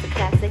hop game's a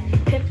classic.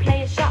 Pimp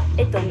playing sharp,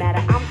 it don't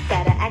matter. I'm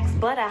fatter. Ask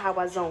butter how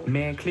I zone.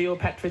 Man,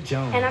 Cleopatra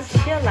Jones. And I'm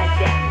chill like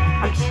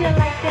that. I'm chill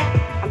like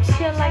that. I'm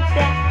chill like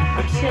that.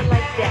 I'm chill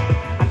like that.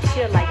 I'm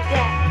chill like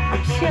that.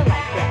 I'm chill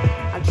like that.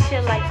 I'm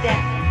chill like that.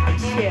 I'm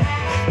chill.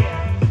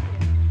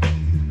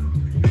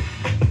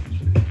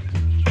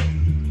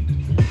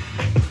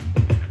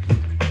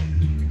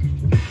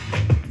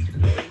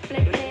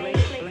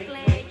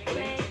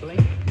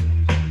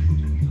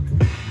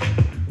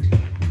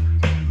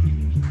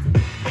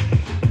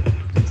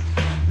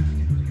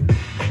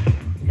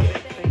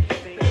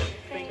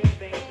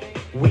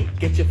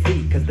 Get your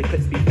free, cause the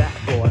clips be fat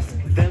for us.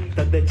 Them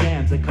the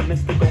jams and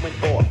commence to going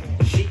off.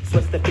 She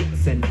sweats the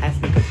beats and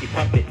asks me cause she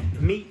puff it.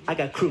 Me, I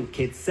got crew,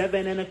 kids,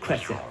 7 and a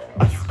crescent.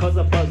 Us cause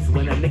a buzz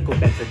when a nickel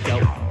bets a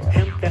dope.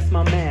 Him, that's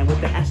my man with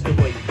the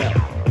asteroid belt.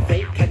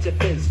 They catch a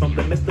fizz from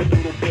the Mr.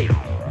 Doodle Big.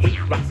 He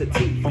rocks a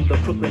tee from the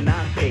Brooklyn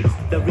 9 pigs.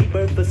 The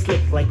rebirth is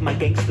slick like my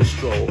gangster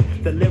stroll.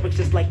 The lyrics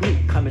just like me,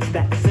 come in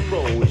stacks and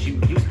rolls.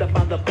 You used to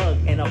find the bug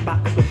in a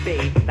box with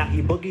Dave. Now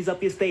he boogies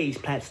up your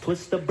stage, plats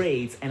twist the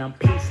braids. And I'm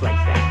peace like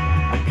that.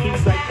 I'm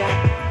peace like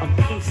that. I'm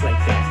peace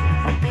like that.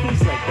 I'm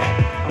peace like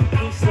that. I'm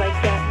peace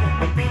like that.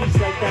 I'm peace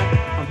like that.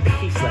 I'm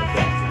peace like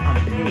that.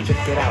 I'm peace.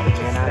 Check it out,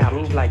 man. I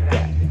groove like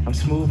that. I'm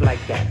smooth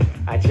like that.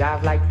 I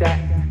jive like that.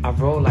 I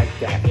roll like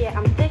that. Yeah,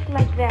 I'm thick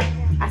like that.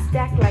 I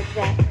stack like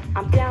that.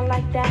 I'm down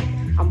like that.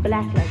 I'm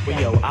black like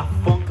that. Yo, I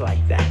funk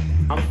like that.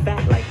 I'm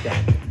fat like that.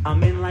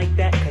 I'm in like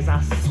that cause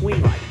I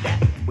swing like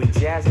that. We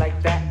jazz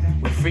like that.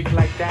 We freak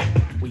like that.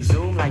 We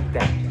zoom like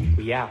that.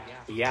 We out.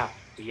 We out.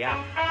 We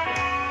out.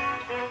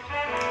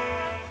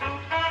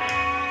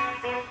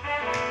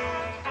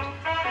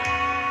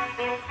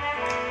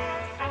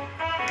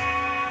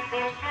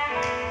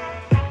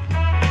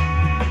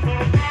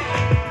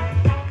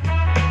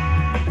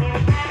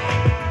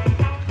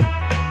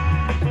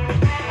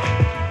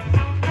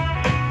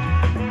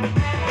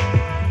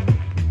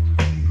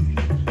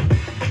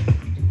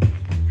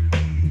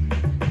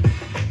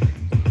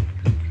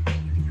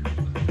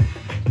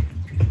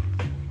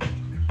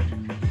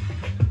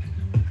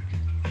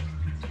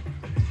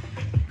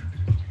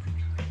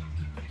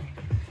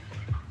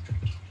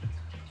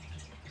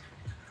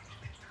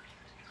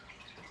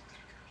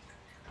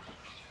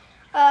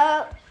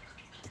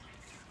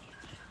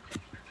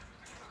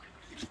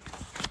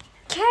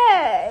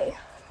 Okay.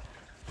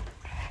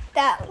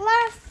 That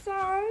last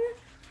song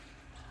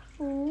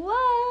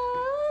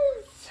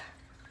was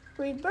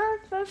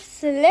Rebirth of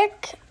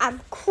Slick.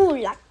 I'm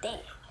cool like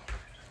that.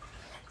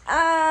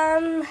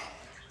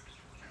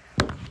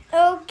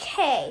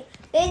 Okay.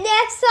 The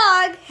next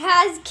song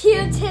has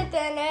Q-Tip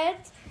in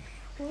it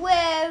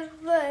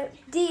with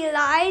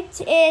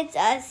Delight. It's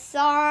a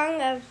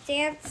song of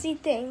dancey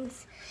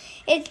things.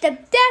 It's the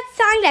best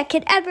song that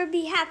could ever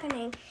be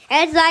happening.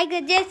 It's like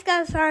a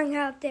disco song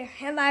out there.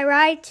 Am I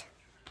right?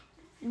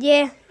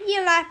 Yeah,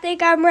 you might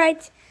think I'm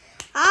right.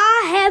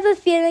 I have a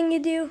feeling you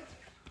do.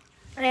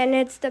 And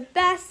it's the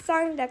best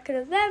song that could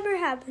have ever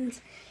happened.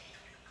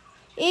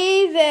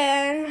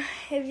 Even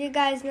if you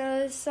guys know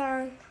this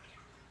song,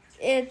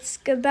 it's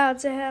about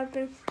to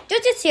happen.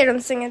 You'll just hear them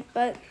sing it,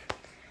 but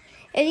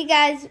if you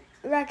guys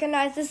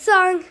recognize the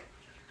song,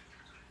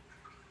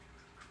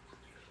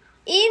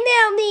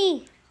 email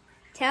me.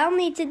 Tell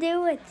me to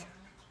do it.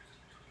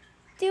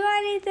 Do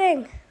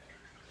anything.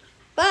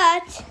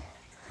 But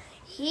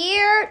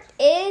here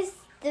is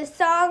the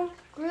song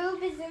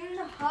Groove is in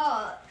the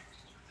Heart.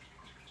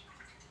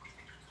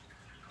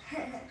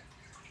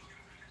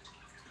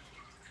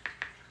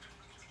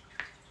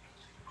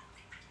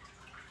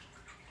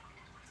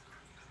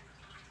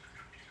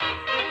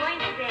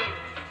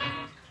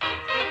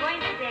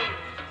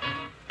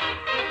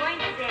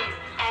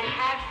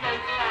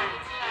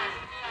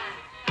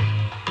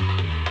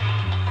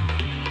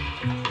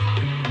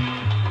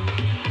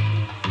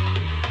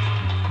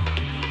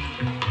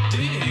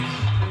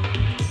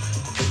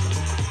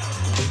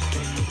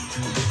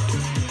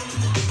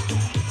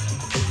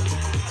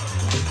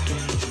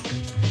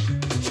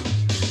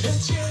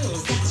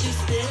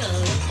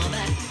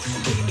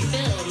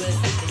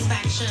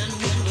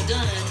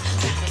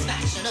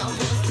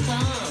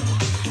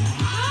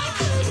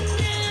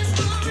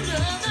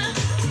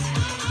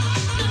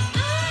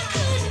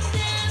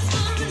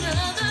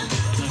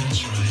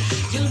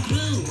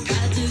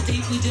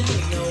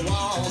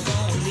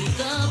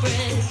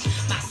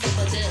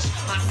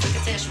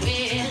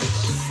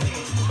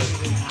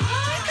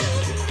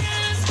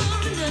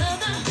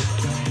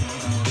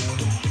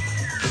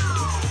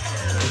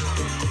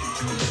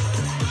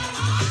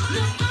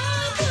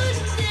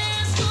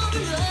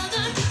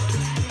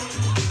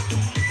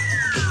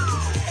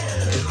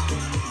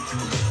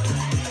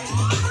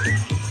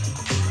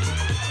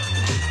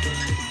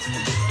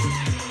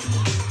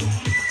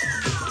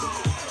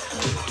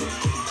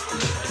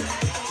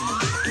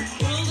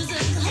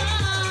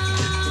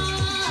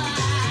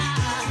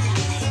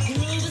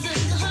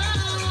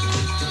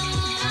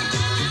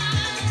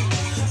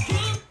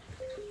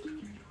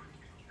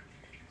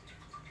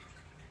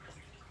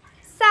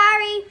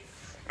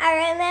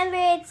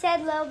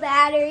 low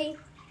battery.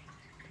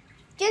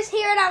 Just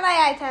hear it on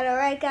my iPad,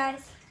 alright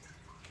guys?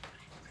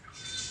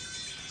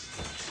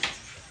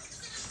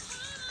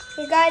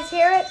 You guys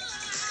hear it?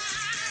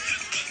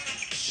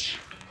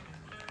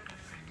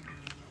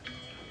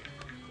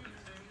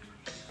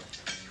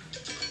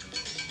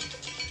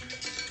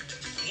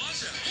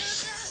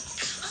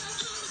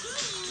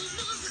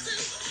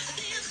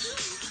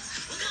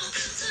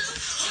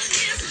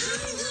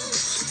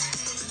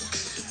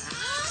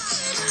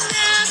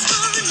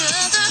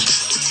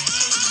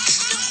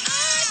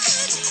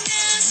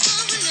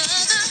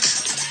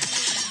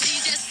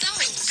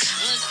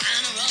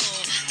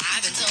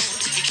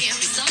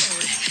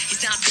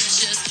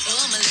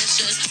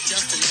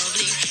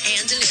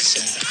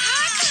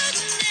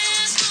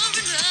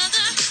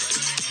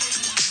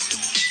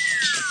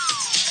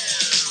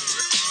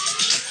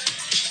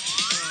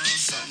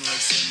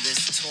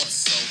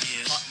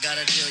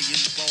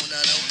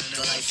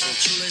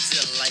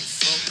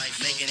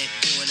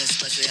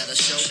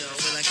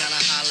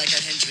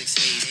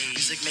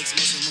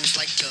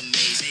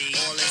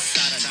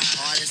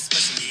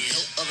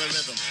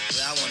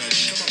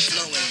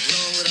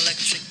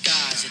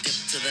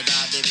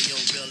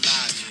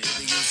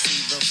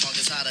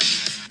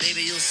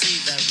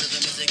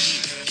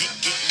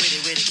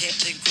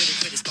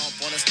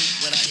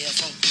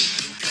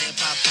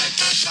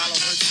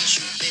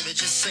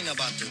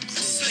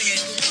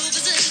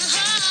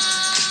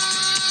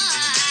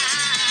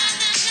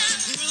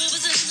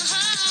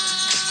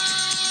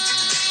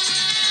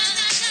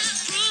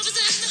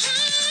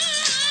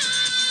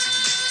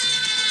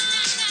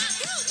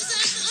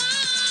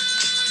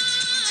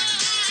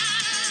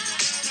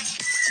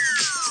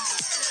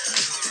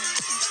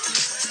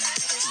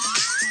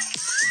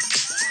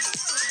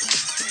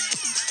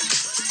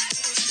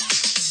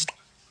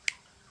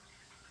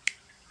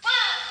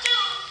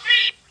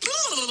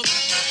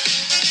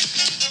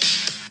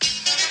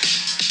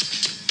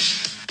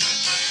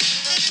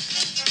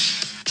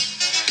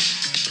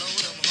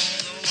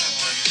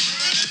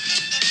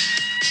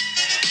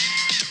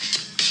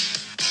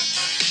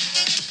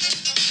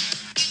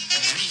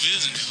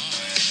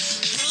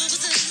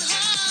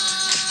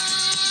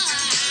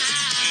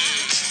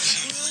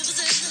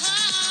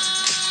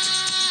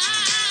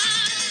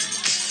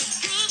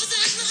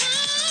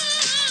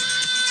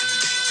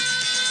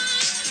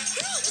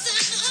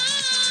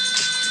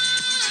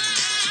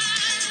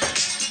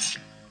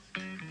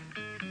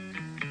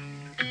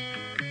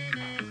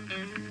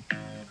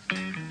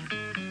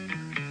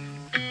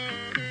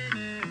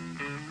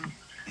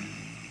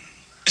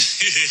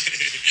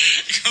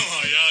 Come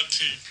on, y'all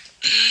two.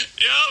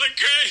 Y'all are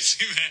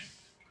crazy, man.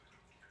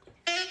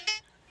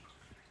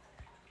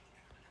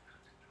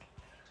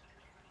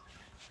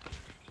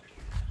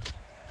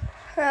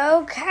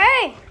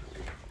 Okay.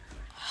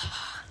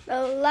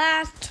 The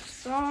last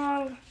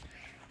song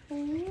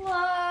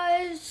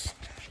was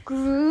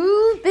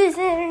Groove is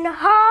in the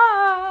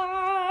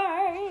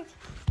Heart.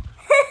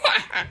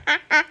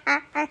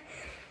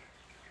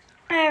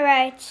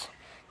 Alright.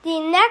 The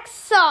next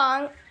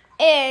song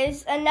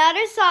is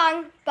another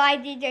song by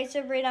DJ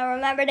Sabrina.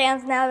 Remember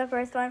Dance Now, the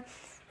first one.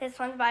 This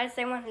one's by the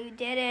same one who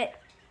did it.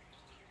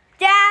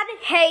 Dad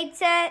hates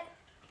it.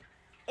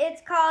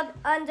 It's called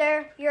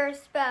Under Your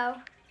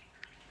Spell.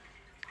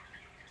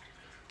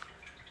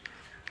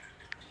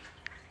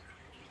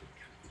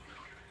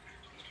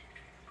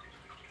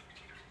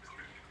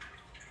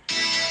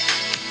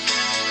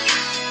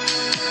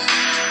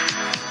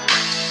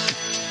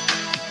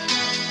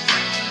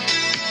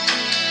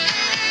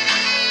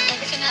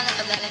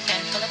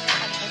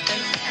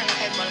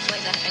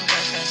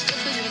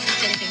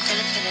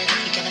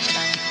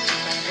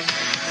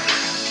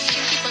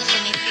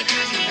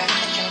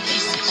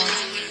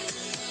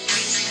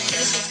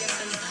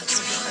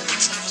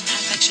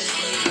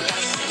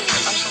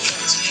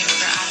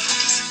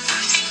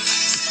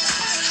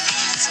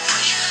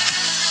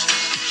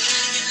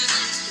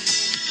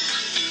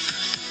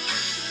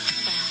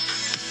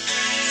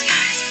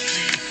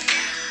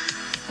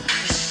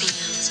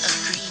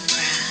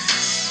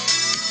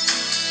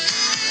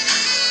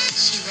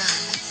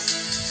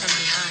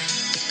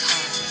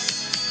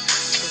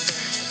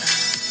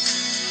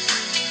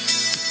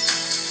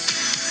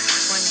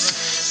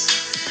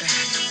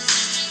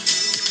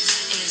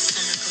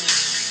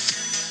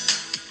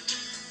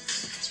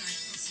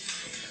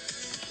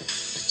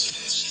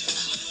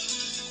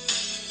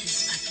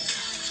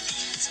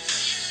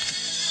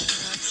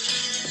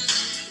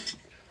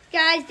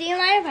 Guys, do you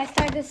mind if I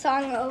start the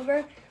song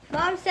over?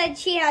 Mom said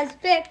she has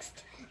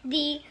fixed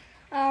the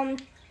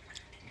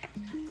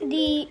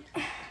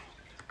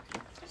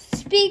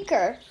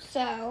speaker,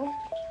 so.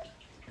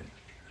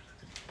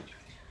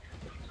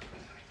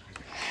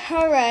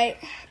 Alright.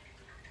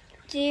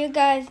 Do you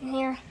guys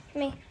hear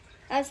me?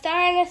 I'm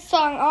starting this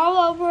song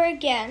all over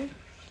again,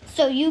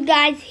 so you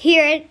guys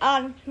hear it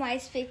on my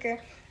speaker.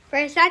 For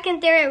a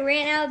second there, it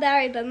ran out of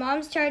battery, but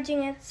Mom's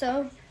charging it,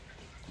 so.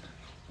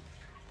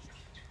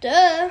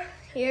 Duh,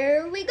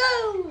 here we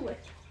go.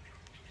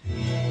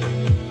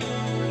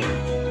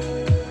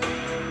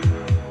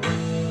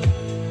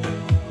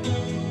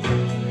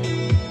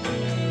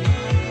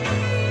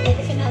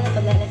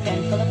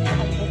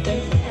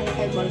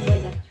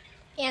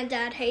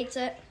 dad hates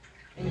it.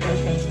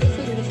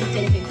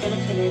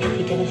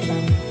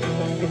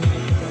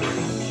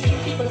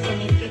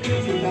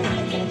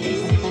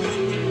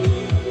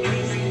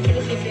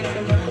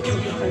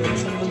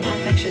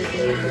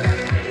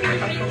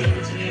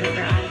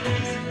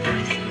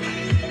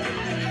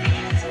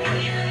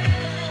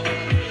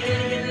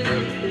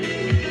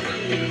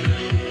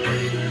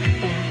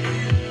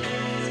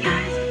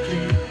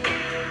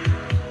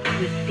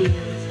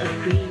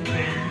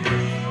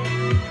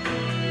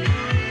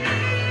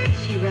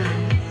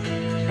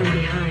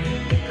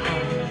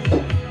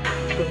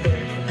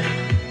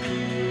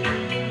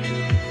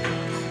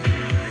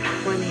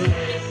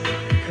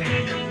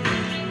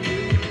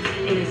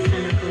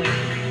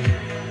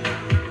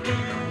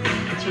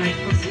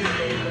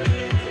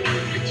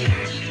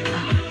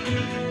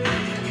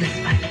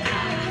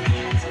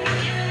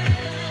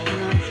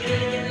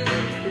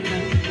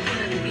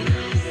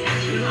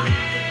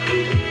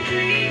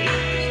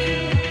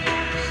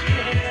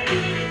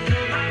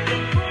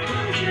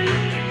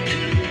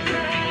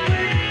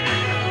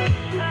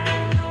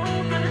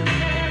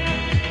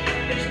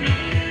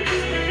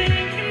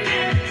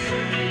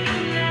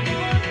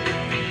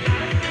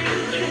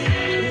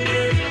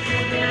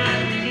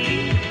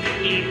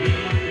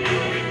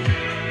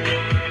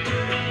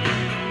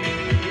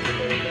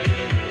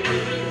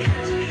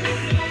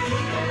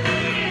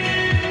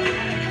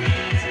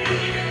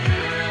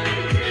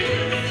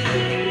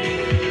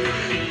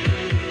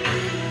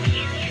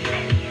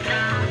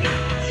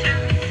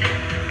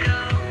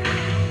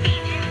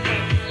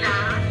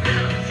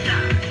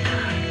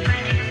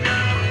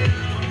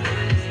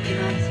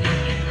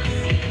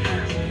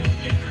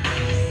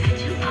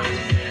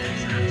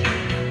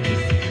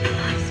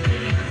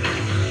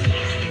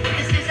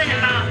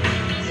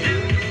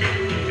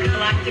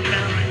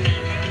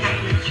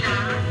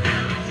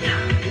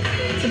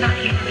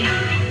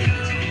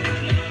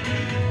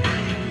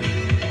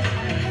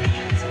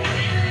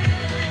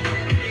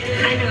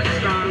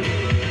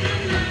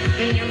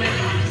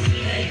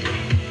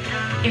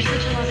 You're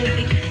such a loving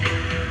thing.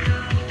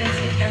 That's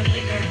so terribly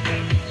hurt.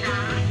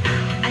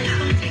 I just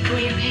want to take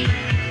away your pain.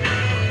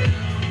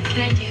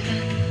 Can I do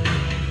that?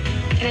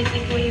 Can I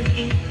take away your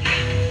pain?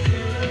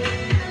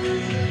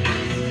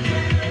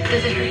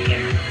 Does it hurt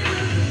here?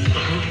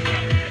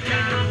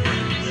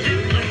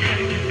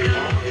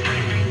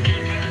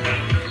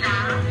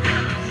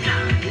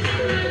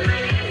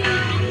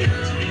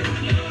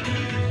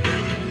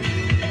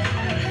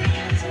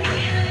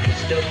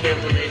 Still can't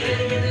believe it.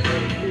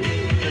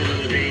 My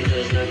little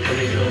angel's not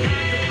coming home.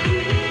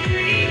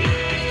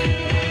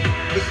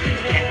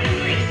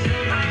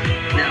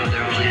 Now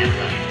they're all I have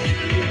left.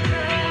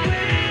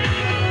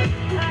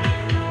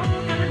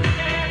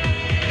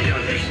 I don't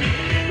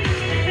understand.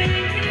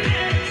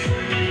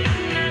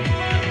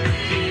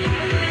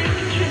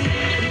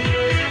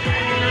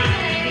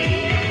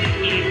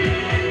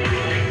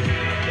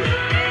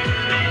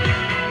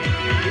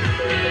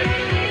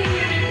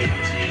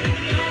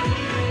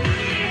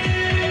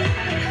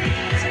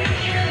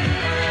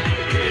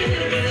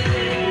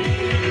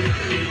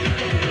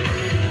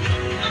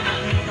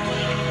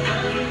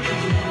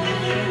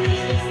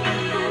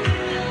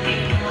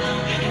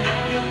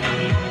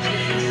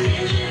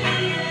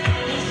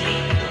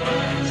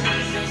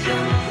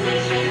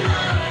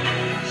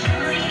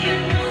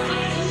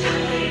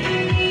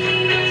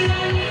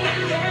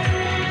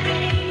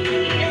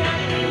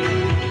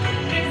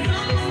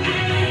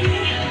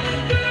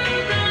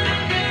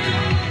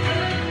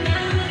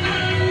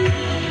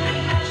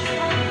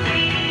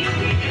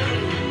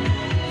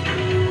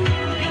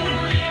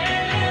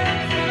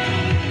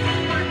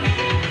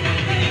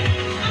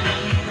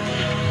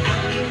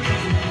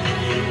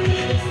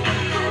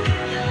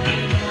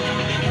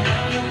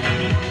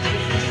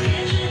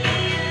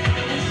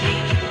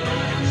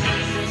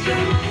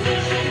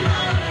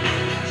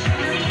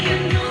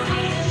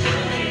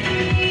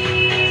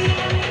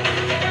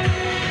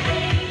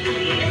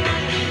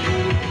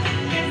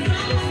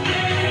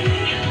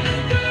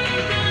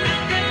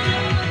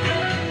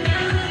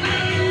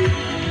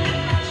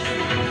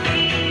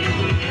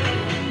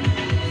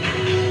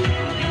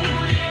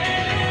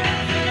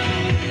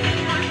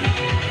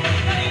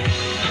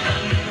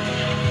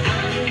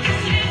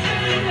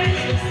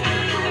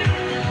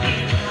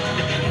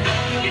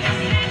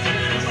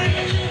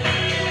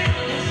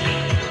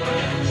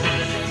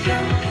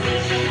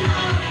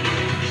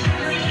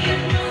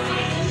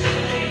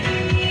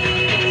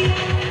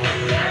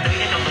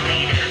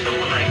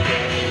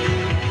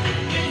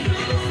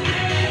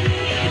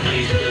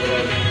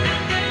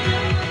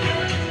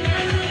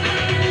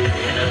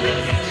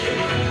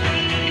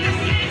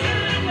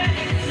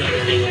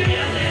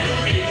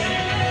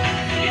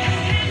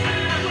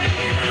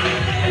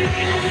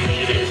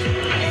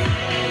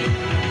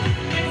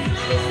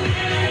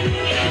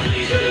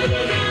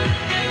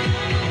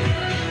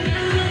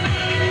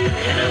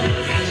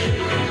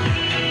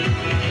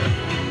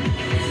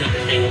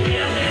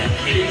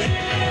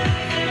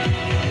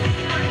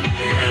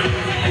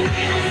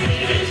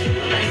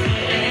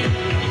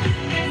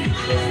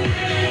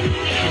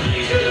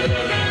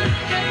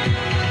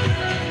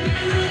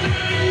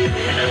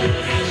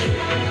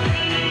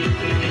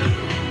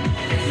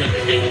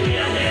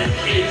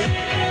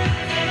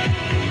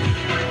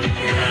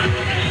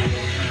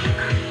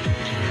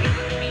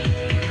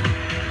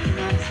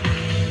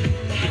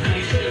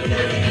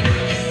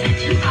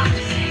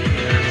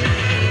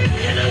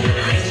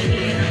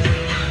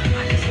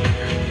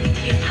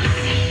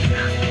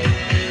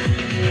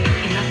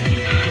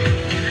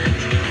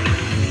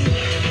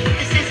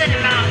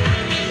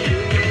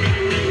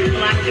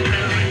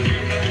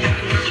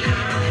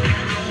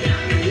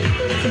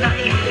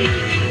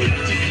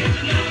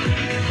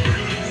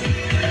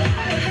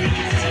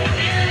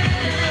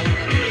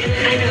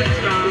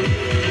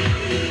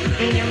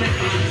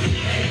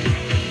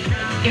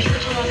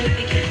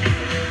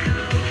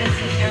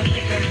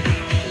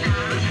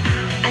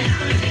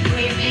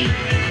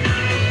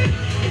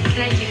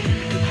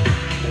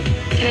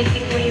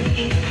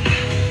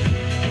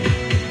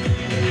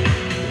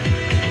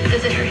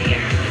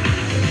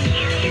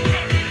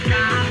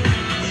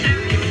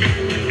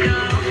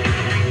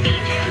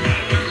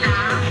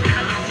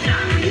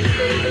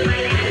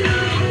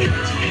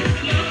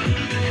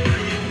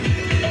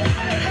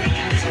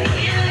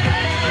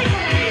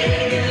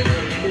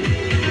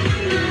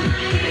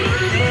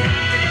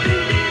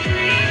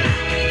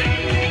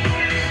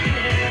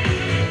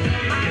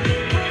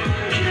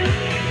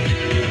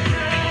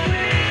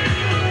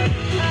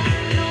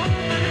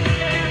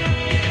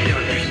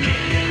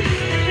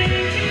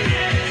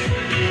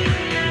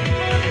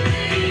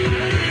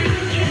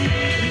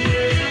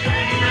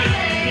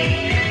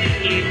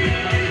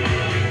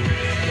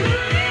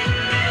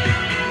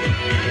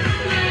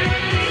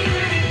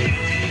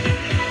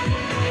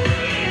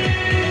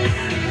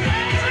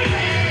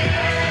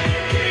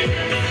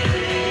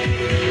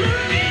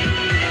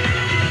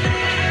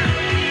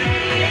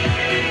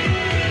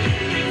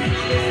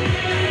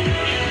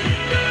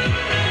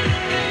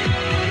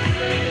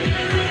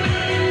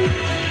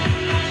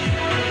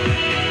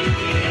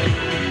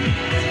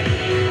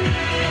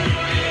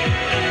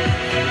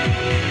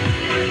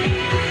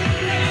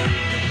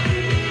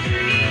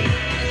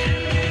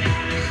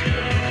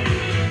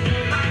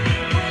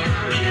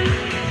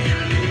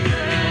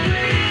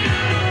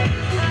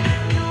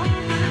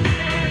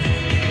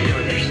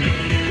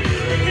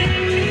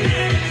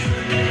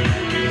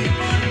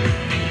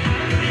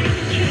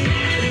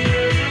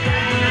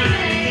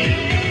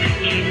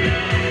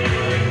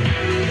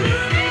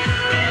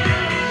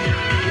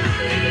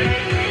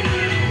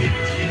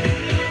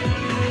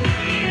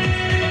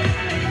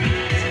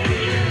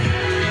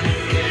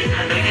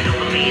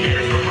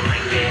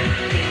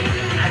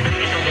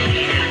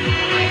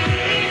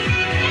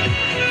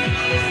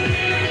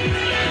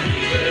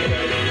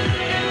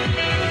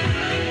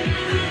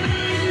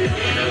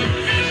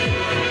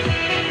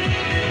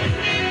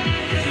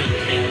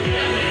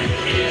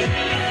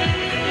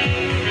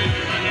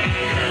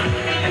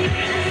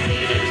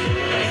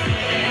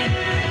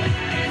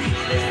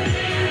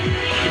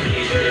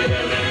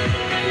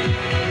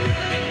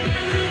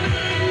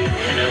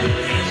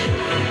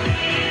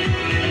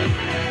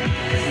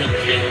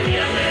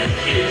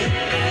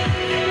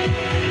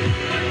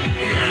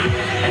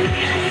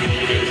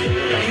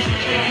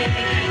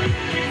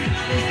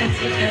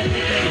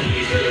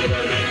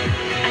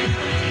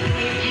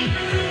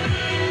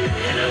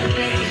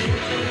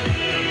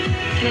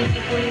 I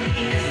take away your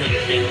peace? It's not a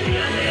thing when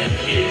I have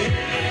kids.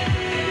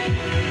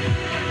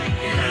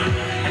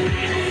 I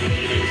think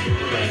it's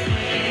right.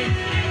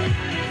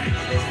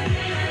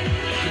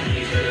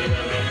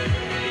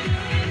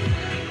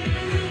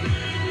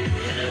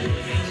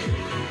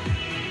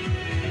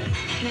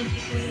 Can I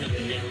take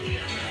away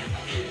your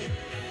peace?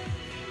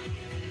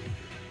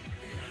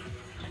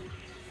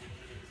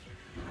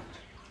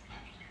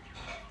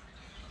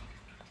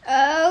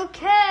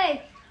 Okay,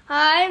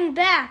 I'm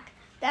back.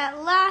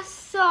 That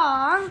last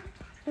song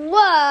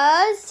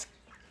was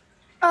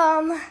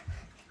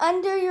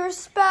Under Your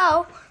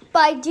Spell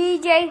by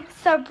DJ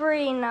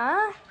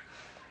Sabrina.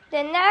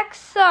 The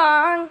next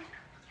song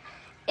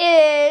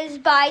is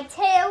by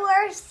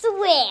Taylor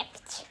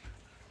Swift.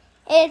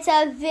 It's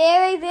a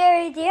very,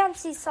 very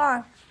dancey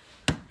song.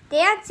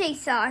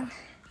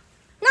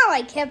 Not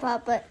like hip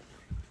hop, but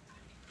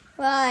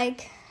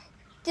like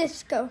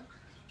disco.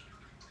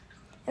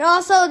 And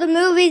also the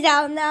movie's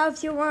out now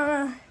if you want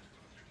to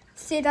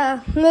see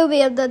the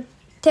movie of the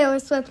Taylor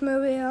Swift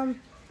movie.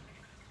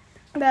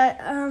 But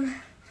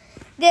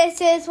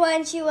this is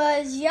when she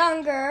was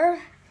younger.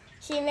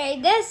 She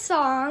made this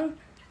song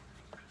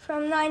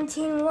from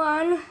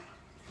 1901.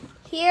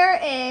 Here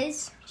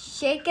is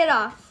Shake It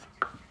Off.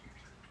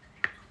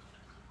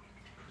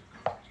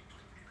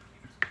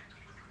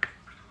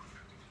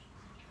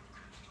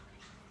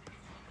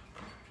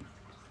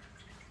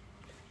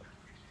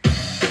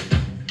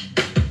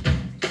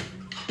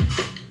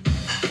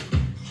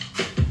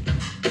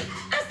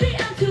 I say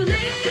I'm too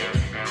late.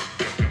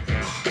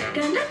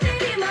 Got nothing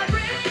in my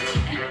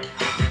brain.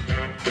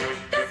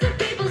 That's what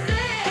people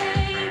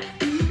say.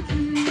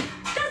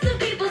 That's what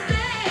people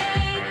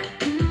say.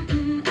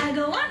 I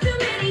go on too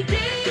many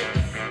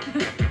dates,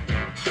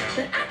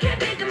 but I can't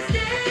make them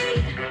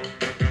stay.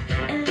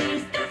 At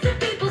least that's what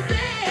people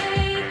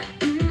say.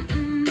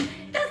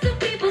 That's what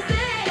people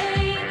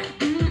say.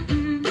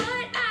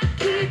 But I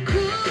keep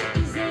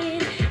cruising.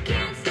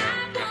 Can't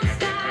stop, won't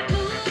stop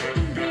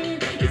moving.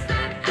 It's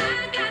like I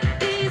got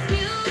this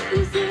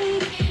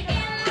music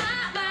in my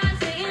mind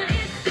saying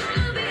it's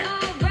gonna be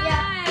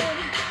alright.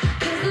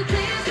 'Cause the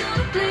player's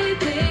gonna play,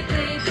 play,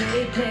 play,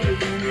 play, play.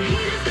 And the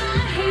haters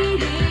gonna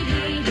hate, hate,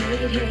 hate,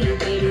 hate, hate,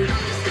 baby. I'm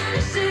just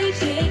gonna shake,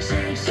 shake,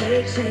 shake,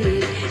 shake,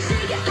 shake.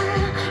 Shake it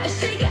off,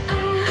 shake it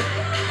off.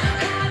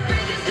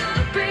 Heartbreaker's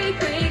gonna break,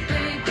 break,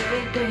 break,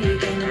 break,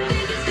 break. And the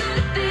baby's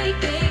gonna bake,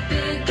 bake,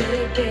 bake,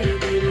 bake, bake,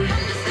 baby.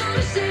 I'm just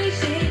gonna shake,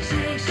 shake,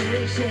 shake,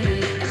 shake,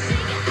 shake.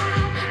 Shake it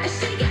off,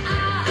 shake it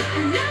off. I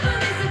never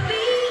miss a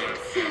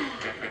beat.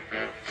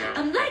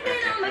 I'm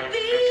lightning on my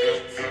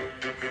feet.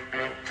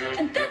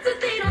 And that's what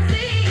they don't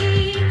see.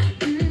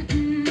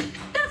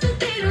 That's what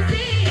they don't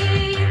see.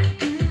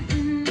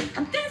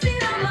 I'm dancing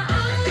on my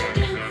own.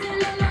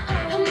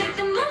 I make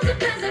the moves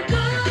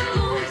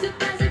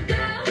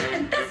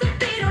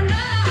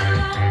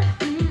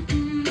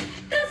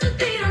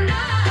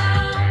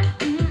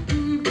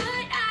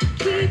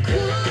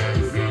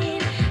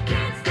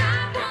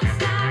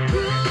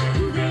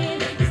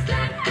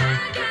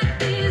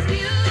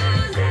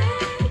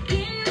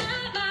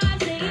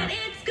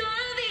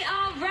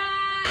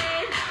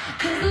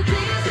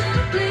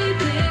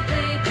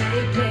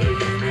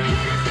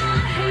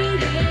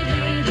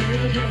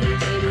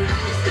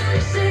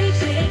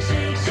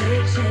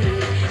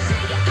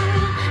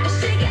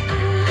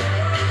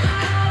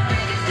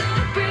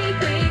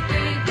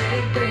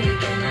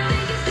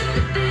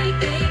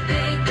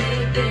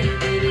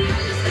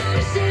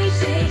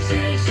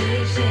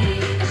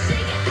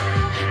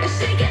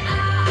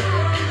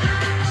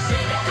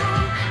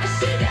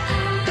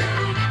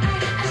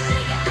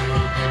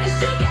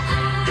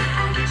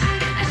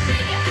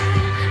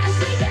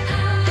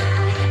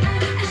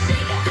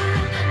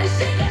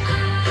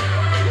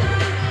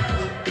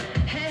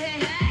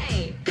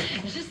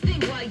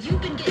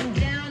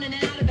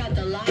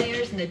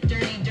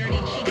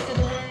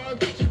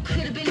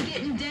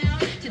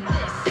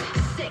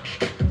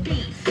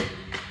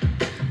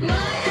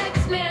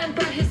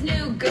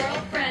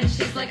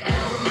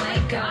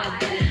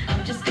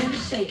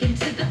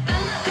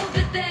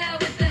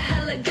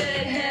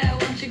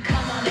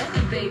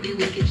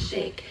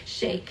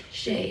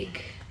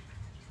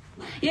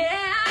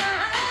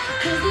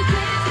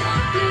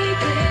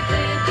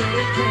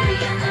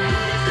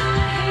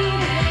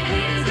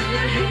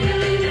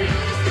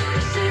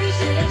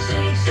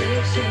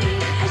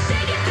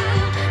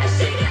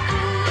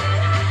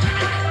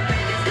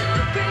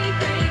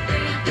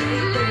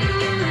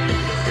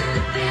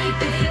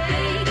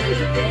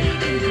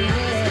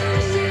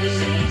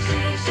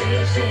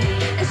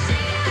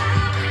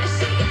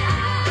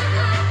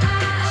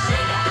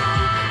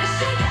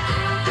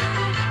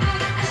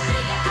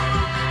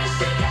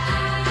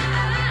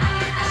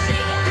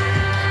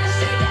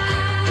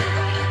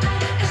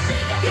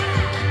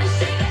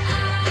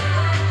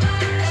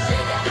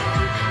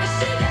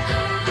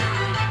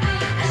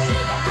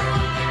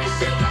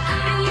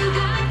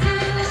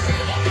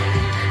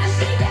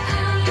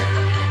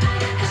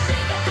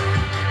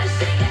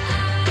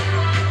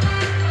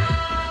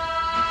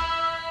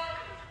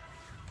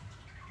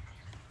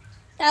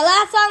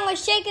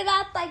was Shake It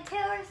Up by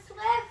Taylor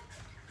Swift.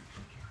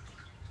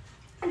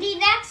 The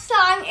next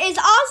song is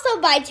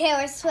also by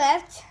Taylor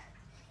Swift.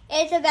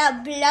 It's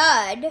about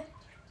blood.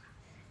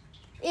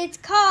 It's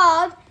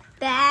called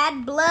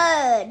Bad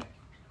Blood.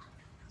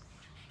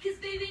 'Cause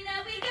baby,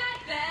 now we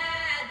got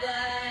bad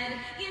blood.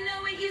 You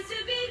know it used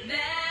to be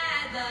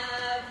bad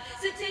love.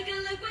 So take a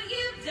look what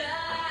you've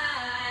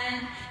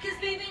done. 'Cause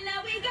baby,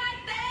 now we got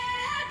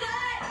bad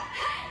blood.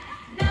 Hey!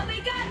 Now we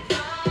got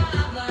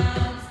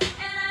problems,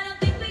 and I don't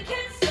think we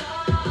can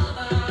solve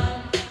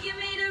them. You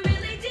made a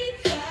really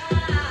deep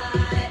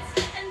cut,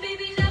 and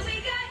baby, now we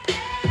got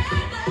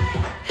bad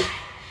blood. Hey!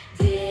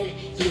 Did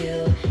you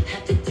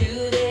have to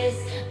do this?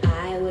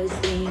 I was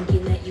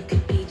thinking that you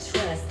could be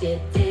trusted.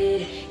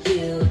 Did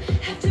you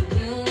have to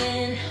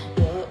ruin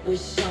what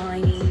was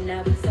shiny?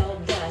 Now it's all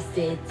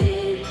busted.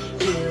 Did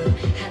you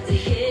have to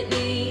hit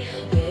me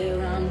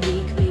where I'm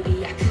weak?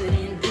 Baby, I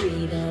couldn't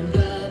breathe and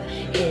rub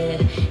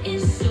it in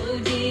so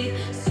deep.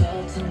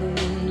 Salt in the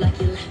wound like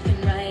you're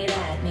laughing right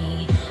at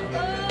me.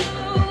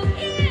 Oh,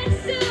 it's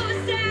so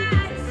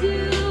sad to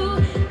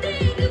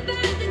think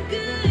about the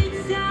good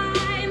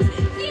times,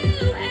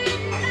 you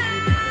and I.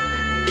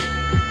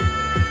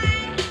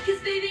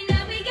 'Cause baby,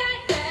 now we got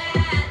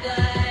bad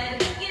blood.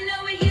 You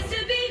know it used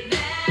to be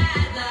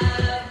bad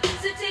love.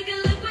 So take a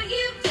look what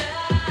you've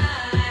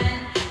done.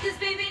 'Cause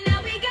baby, now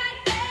we got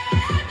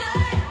bad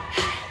blood.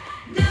 Hey!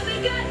 Now we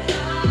got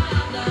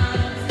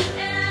problems,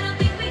 and I don't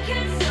think we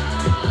can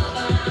solve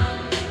them.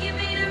 You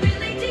made a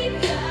really deep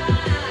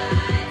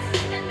cut,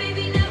 and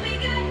baby, now we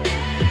got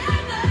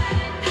bad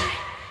blood.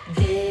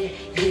 Hey!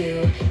 Did you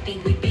think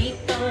we'd be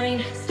fine?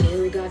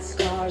 Still got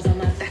scars on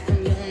my back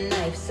from your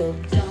knife, so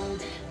don't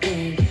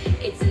think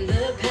it's in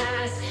the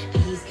past.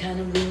 These kind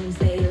of wounds,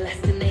 they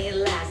last and they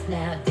last.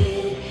 Now,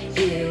 did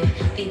you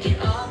think it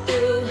all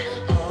through?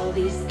 All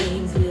these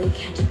things will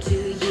catch up to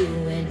you,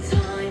 and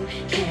time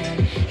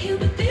can heal,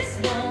 but this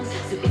won't.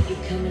 So if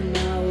you're coming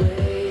my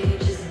way,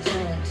 just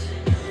don't.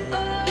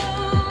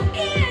 Oh,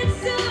 it's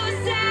so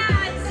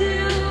sad to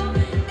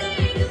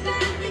think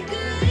about the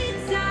good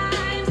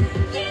times,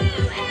 you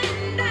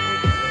and I.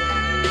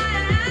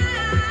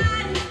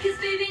 'Cause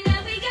baby,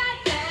 now we got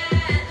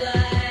bad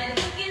blood.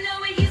 You know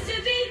it used to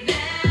be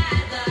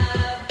bad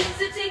love.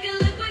 So take a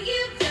look what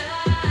you've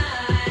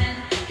done.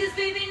 'Cause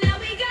baby, now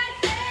we got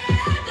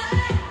bad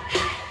blood.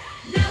 Hey!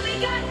 Now we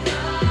got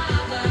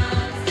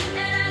problems,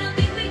 and I don't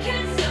think we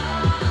can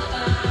solve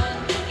them.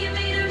 You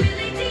made a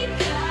really deep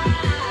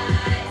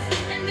cut,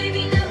 and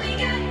baby, now we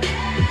got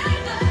bad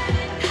blood.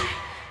 Hey!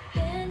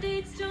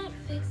 Band-aids don't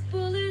fix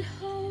bullet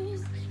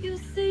holes. You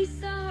say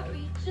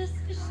sorry just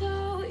for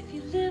show. If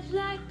you live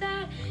like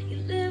that, you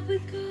live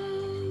with ghosts.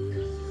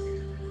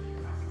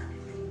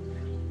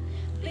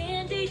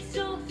 Band-aids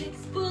don't fix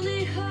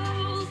bullet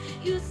holes.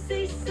 You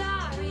say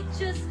sorry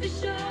just for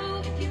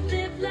show. If you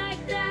live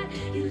like that,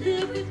 you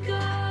live with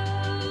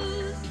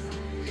ghosts.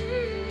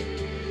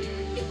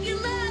 If you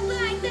love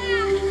like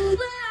that,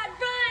 blood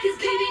runs. 'Cause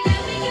baby,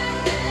 now we got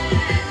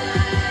bad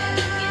blood.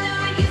 You know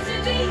it used to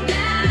be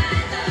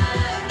bad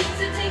love.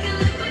 So take a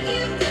look what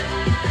you've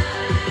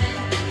done.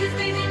 'Cause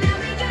baby, now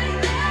we got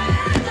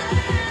bad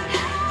blood.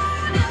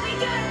 Now we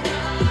got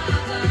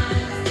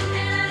problems,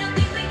 and I don't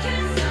think we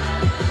can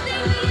solve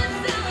them.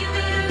 You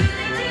made a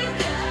really deep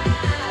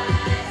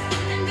cut,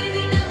 and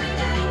baby, now we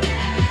got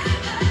bad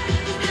blood.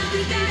 Now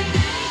we got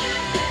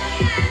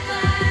bad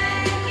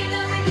blood. You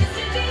know it used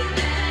to be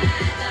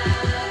bad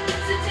love.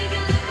 So take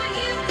a look what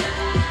you've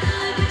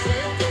done.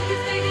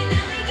 'Cause baby,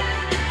 now we got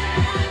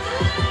bad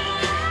blood.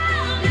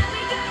 Now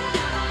we got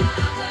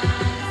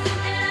problems,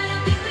 and I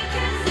don't think we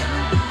can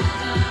solve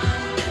them.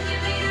 You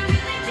made a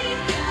really deep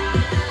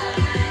cut,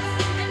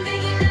 and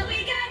baby, now we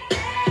got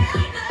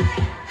bad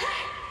blood.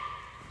 Hey!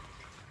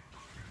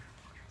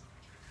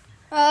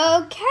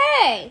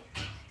 Okay.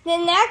 The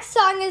next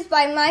song is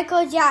by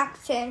Michael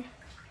Jackson.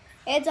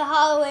 It's a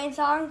Halloween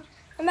song.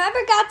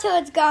 Remember Got Till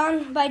It's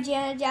Gone by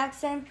Janet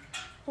Jackson?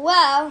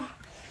 Well,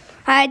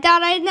 I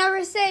thought I'd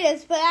never say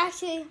this, but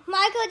actually,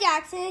 Michael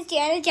Jackson is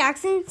Janet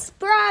Jackson's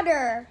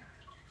brother.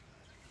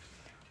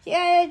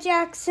 Janet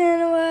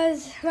Jackson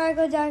was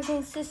Michael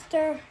Jackson's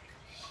sister.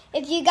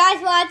 If you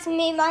guys want to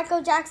meet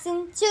Michael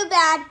Jackson, too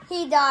bad,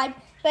 he died.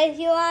 But if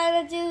you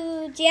want to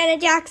do Janet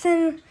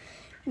Jackson,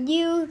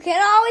 you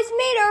can always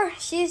meet her.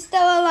 She's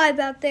still alive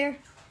out there.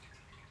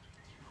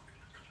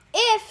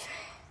 If,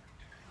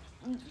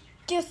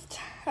 just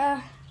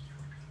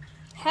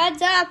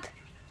heads up,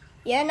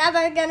 you're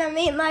never gonna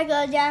meet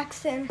Michael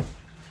Jackson,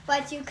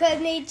 but you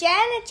could meet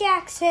Janet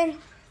Jackson.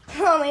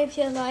 Only if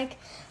you like.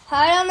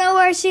 I don't know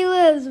where she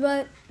lives,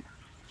 but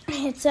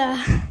it's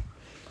a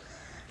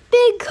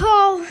big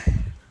call.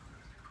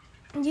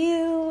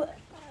 You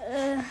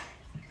can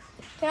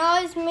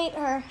always meet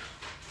her.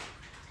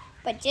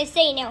 But just so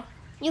you know,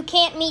 you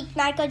can't meet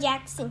Michael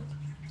Jackson.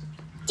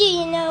 Do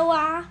you know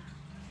why?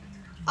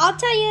 I'll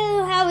tell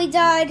you how he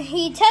died.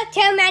 He took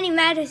too many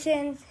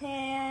medicines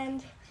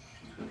and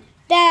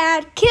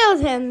that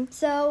killed him.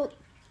 So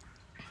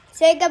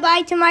say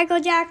goodbye to Michael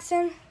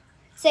Jackson.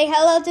 Say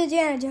hello to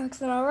Janet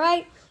Jackson,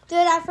 alright? do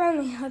that for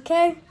me,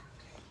 okay?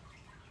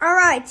 All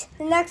right,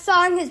 the next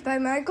song is by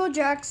Michael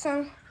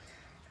Jackson.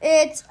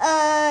 It's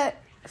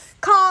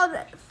called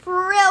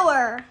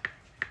Thriller.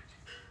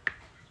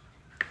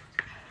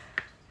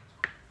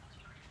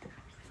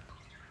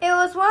 It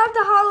was one of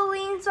the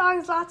Halloween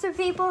songs lots of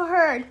people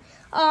heard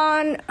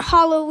on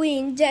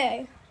Halloween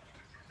Day.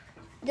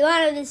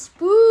 One of the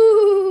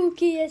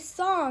spookiest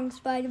songs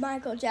by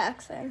Michael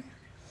Jackson.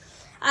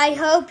 I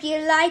hope you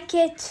like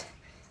it.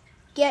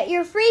 Get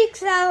your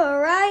freaks out,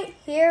 alright?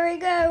 Here we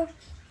go.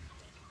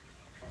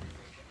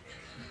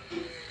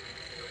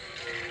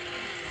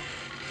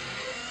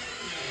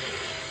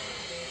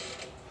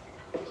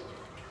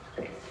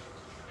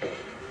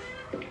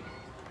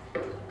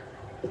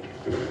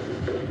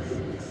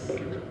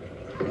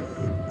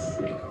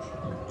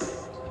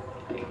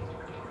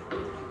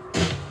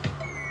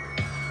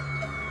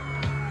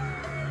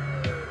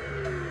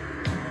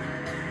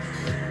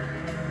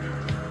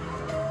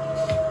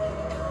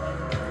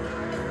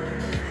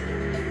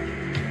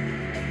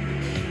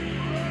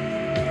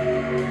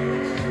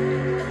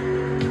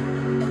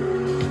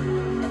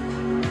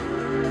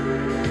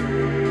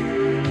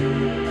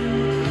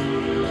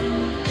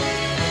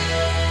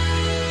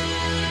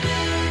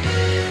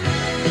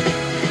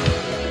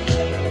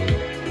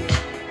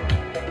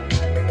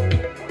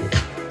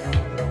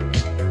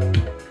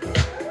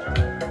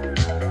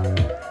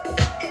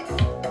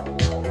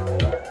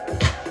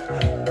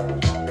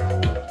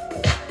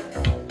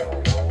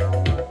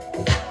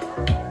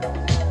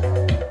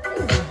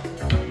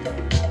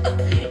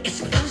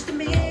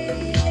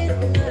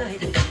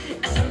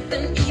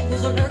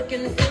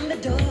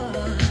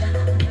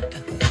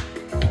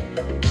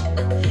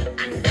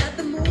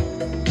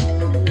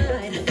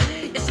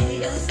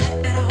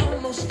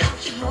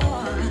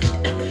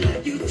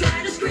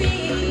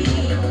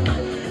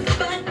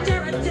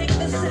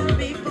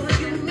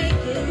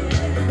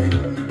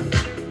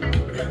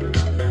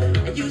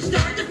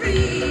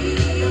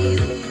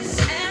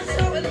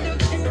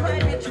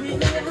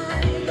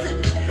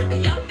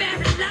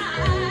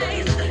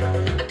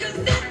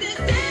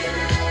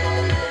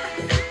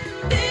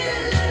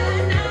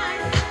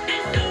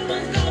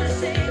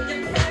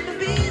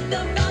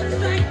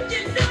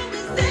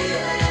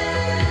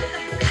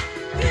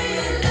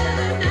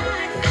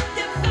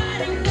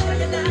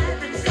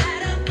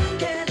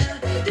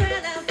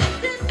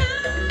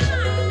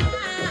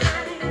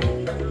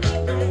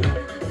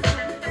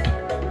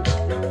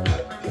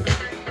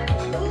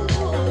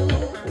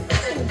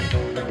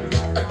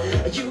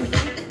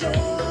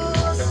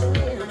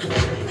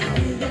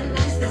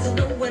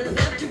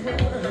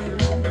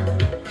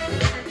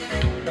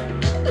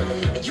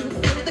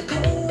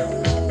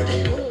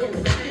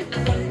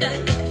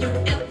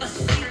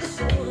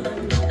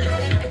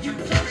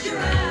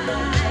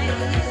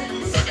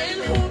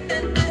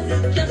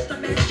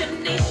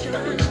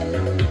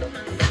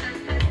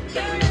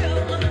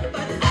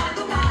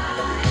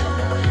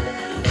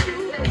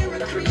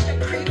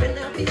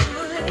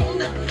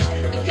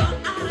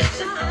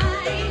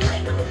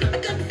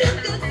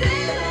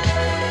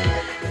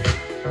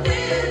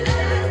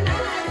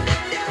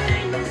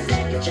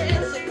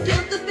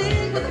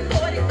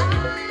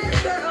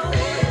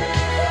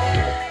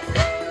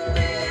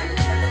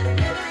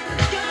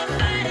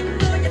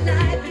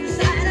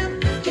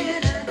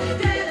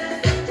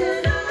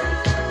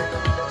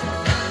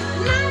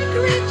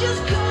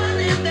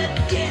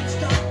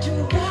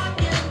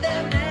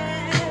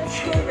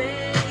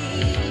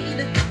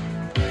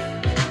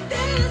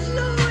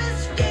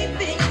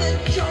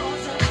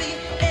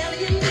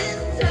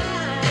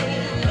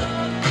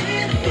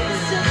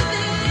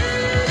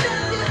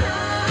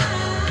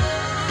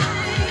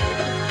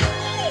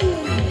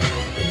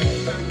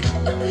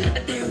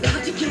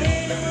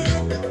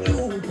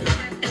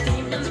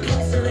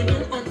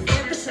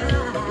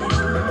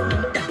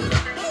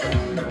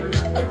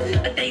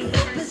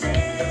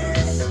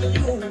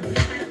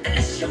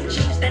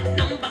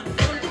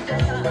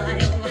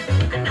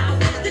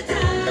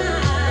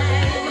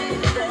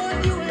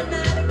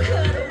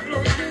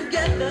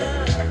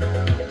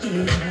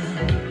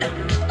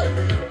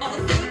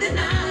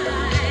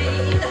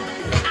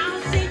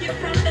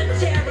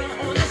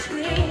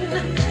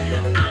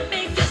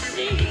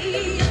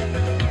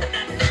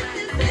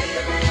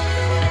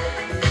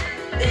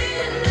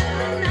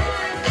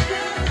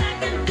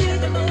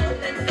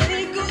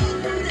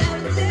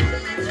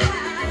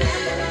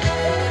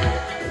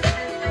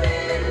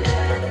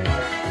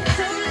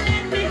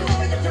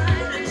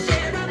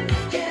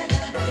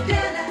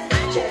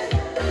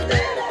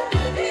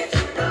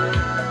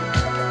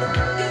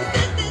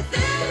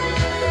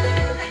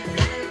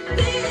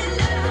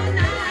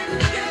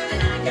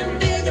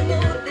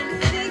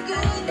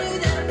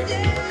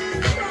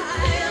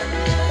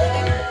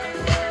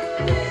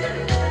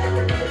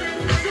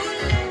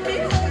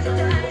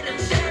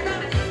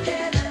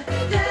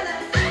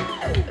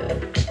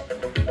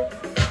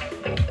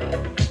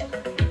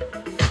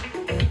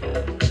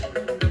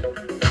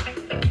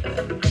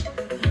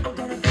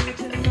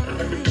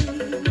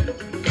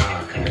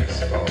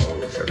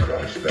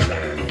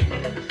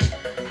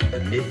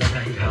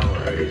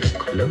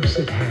 Close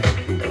at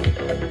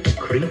hand,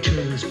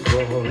 creatures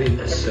crawl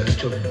in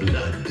search of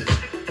blood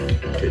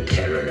to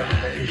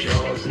terrorize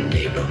your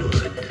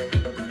neighborhood.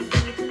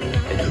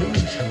 And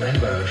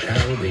whosoever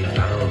shall be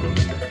found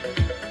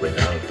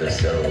without the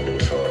soul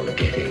for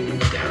getting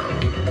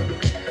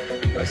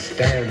down must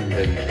stand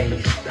and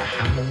face the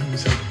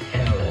hounds of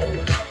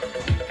hell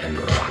and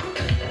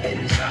rot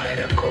inside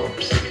a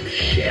corpse's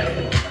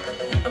shell.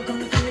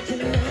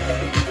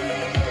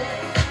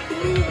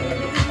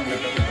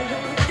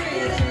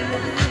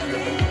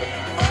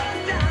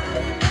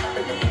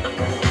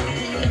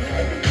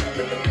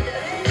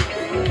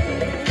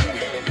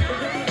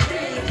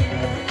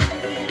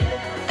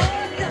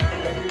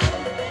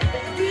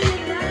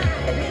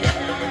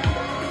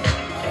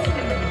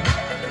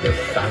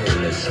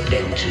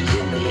 Stench is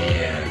in the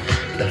air,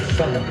 the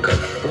funk of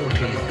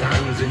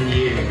 40,000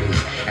 years,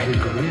 and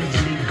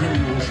grisly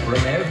ghouls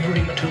from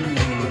every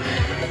tomb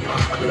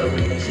are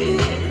closing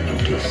in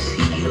to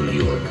seal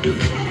your doom.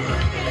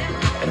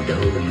 And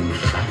though you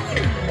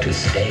fight to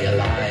stay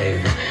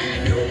alive,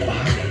 your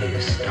body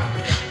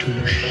starts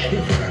to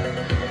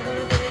shiver,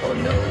 for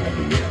no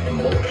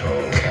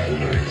mortal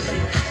can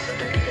resist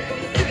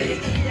the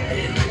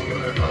evil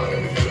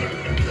of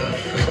the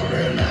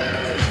foreigner.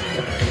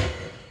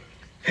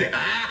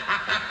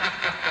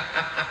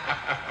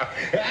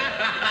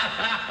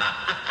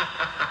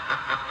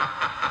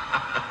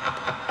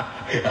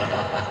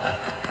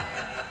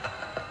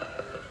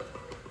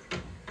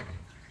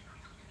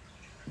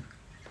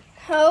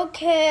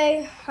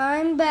 Okay,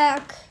 I'm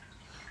back.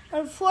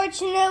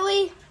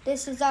 Unfortunately,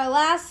 this is our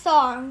last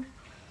song.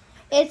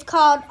 It's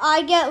called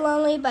I Get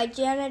Lonely by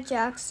Janet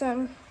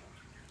Jackson.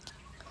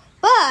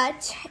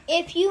 But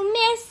if you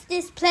missed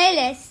this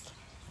playlist,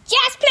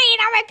 just play it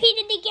and repeat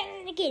it again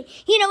and again.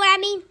 You know what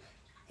I mean?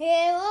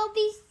 It will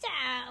be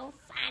so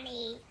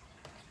funny.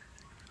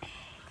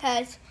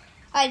 Because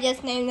I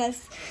just named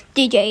this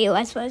DJ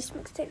US West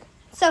Mixtape.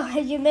 So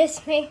if you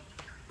missed me,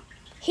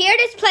 hear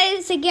this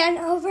playlist again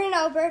over and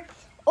over,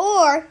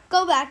 or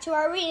go back to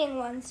our reading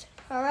ones.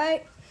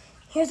 Alright?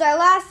 Here's our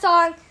last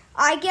song,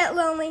 I Get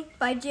Lonely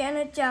by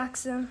Janet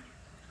Jackson.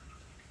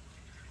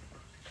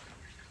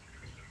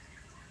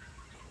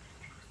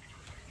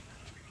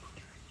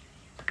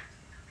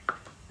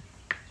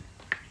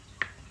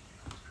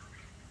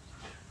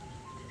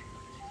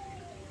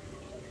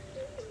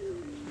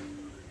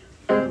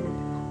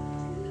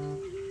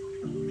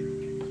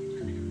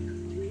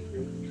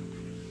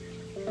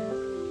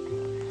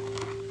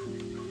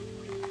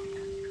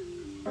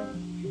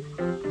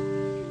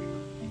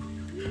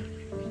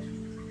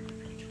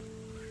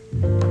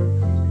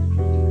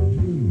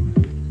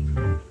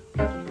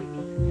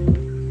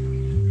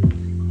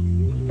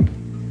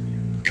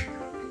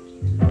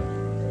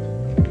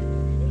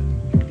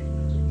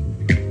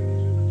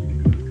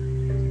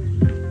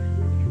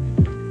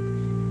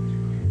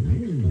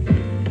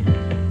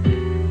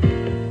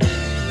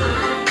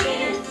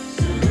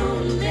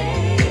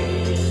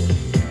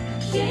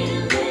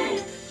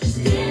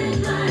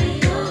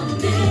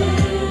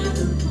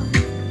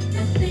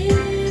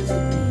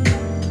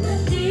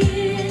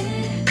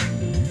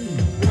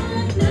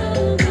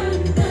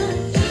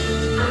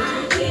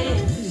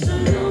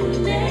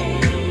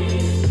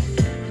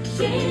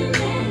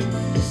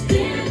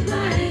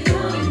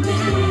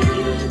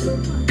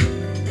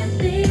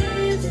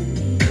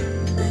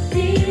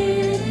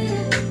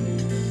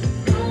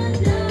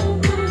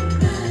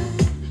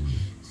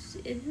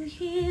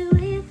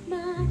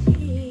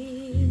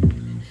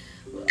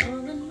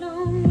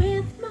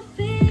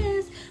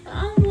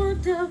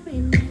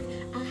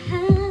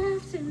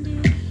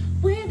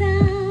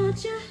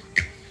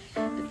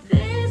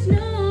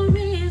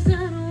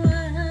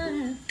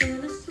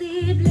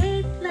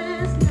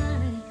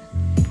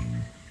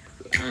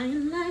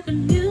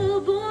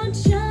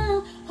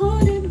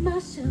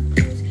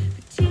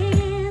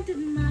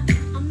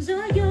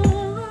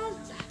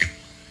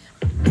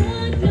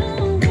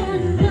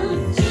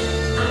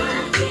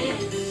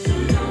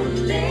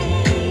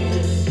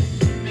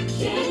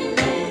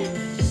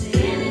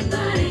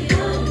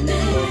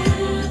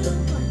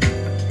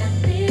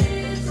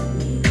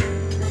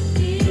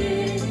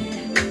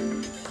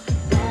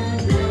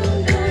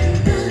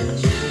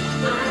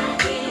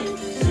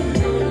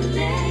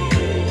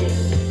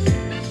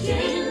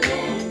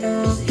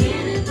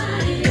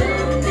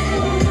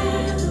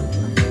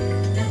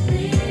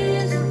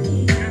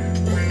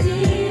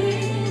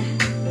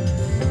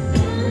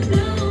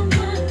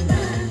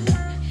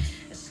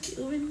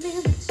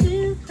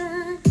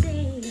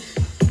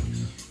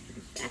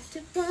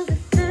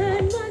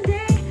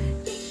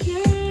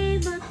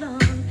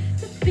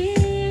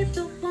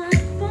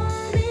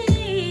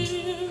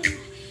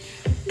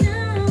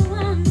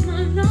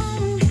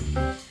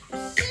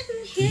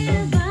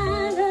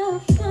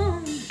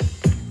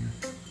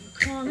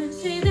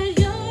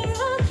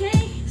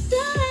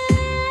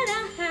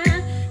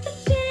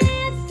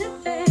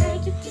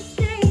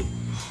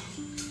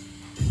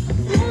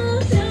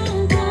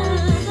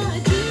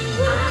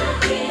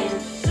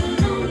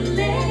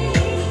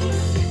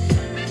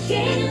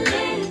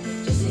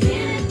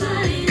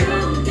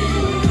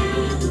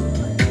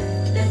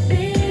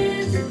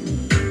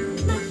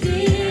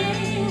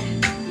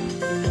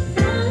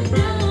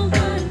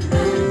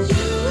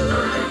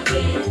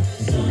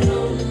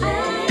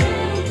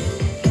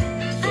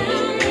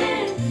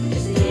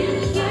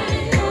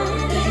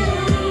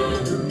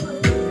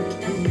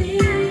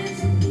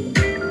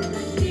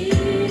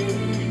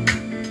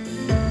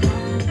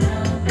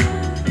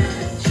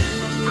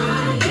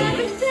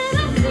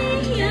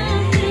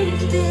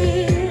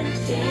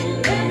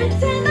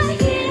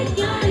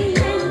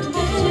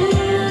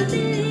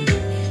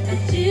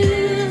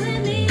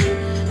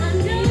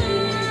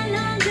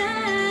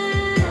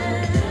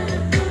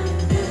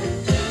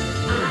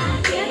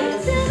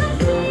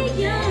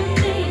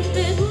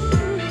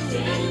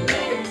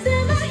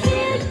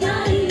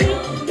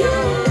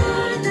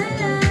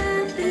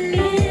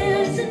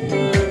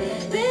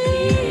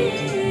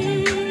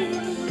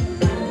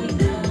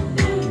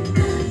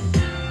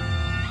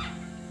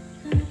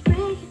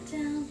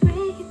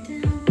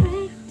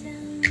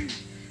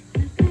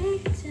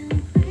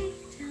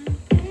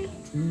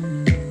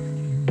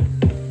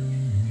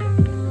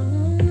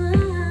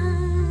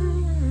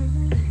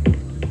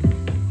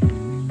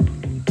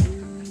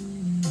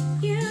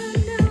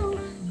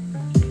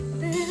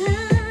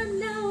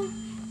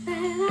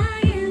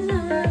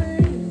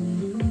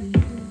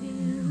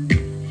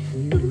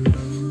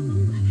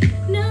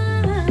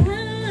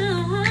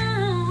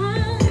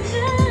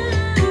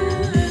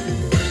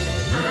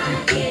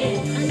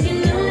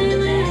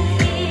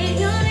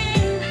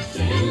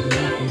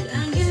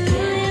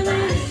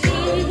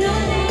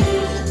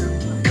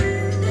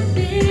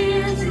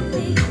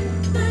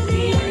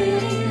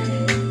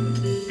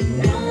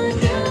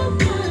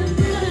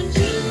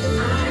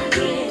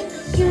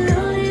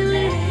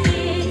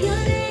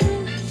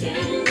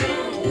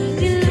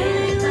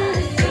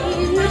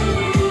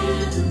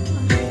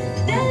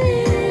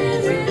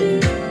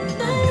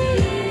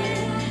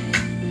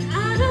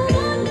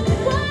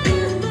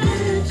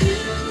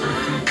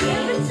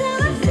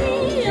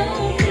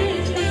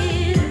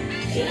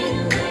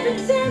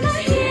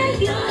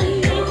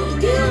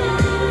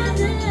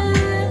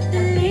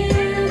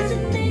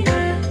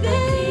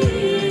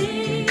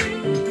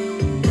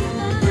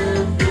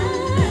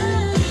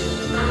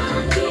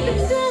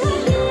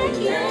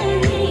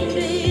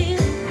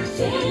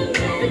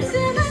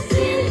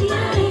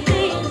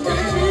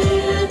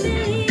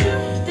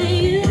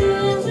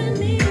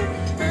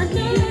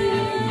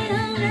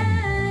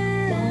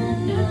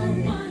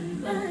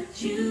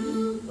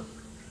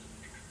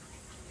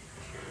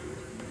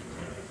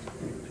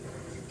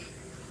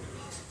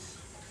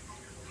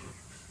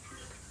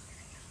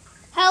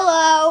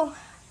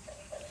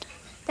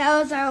 That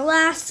was our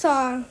last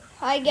song,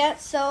 I Get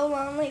So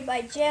Lonely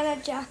by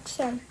Janet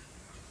Jackson.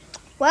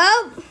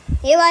 Well,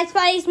 Eli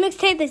Spotty's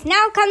mixtape is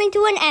now coming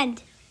to an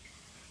end.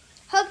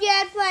 Hope you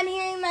had fun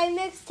hearing my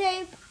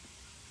mixtape.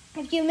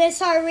 If you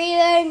missed our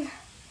reading,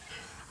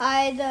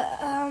 we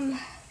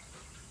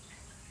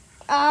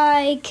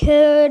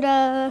could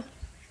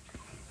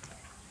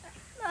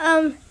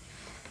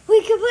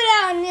put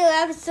out a new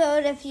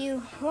episode if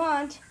you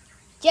want.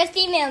 Just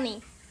email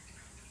me.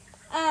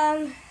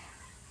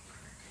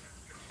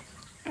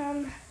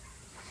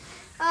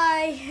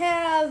 I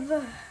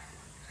have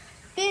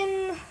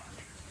been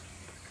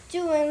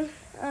doing,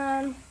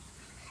 I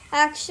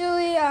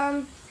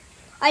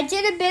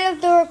did a bit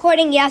of the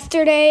recording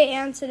yesterday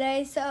and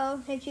today,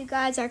 so if you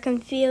guys are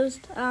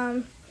confused,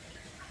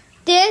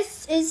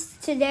 this is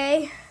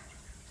today.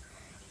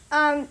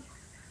 After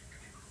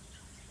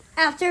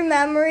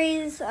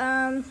Memories,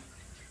 that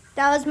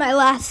was my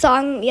last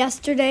song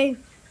yesterday.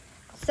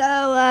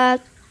 So,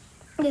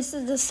 this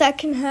is the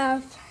second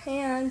half,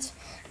 and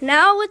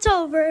now it's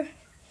over.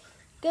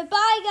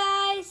 Goodbye,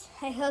 guys.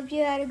 I hope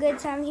you had a good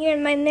time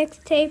hearing my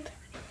mixtape.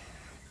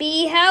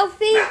 Be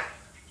healthy,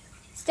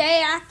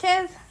 stay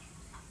active,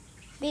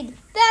 be the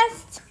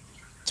best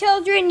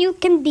children you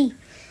can be.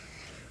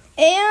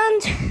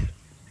 And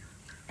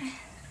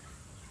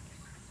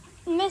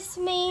miss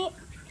me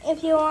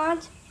if you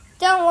want.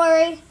 Don't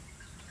worry.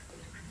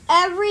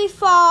 Every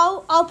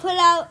fall,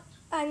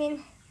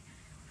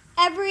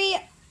 every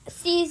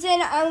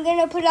season, I'm going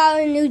to put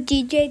out a new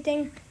DJ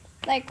thing.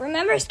 Like,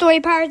 remember Story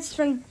Pirates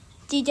from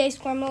DJ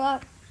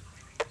Squirmalot?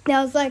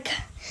 That was, like,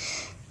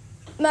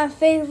 my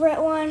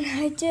favorite one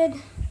I did.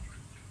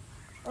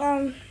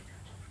 I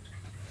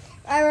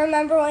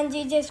remember when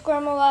DJ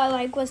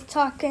Squirmalot, was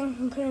talking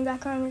and putting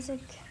background music.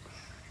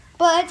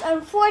 But,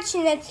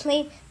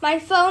 unfortunately, my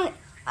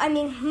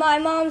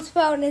mom's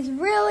phone is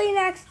really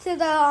next to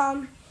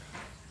the,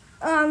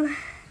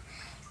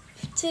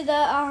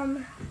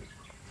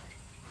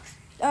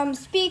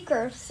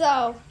 speaker,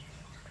 so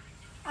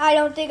I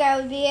don't think I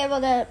would be able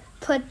to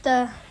put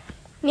the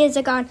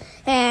music on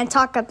and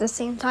talk at the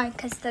same time,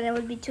 because then it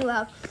would be too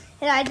loud.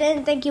 And I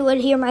didn't think you would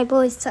hear my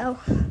voice, so.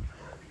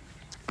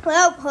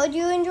 Well, hope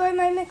you enjoyed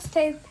my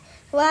mixtape.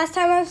 The last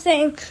time I'm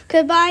saying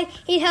goodbye,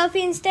 eat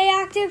healthy and stay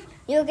active.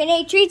 You can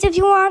eat treats if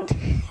you want.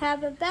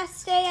 Have the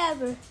best day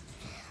ever.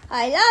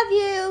 I love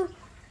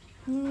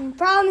you.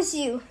 Promise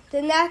you,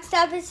 the next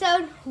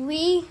episode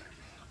we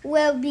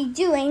will be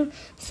doing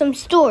some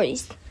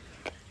stories.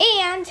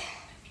 And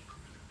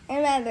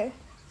remember,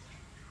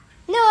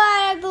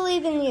 I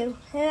believe in you,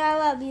 and I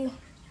love you.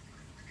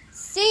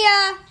 See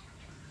ya.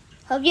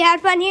 Hope you had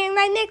fun hearing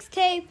my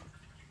mixtape.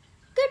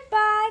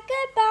 Goodbye,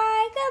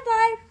 goodbye,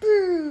 goodbye.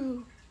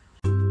 Boo.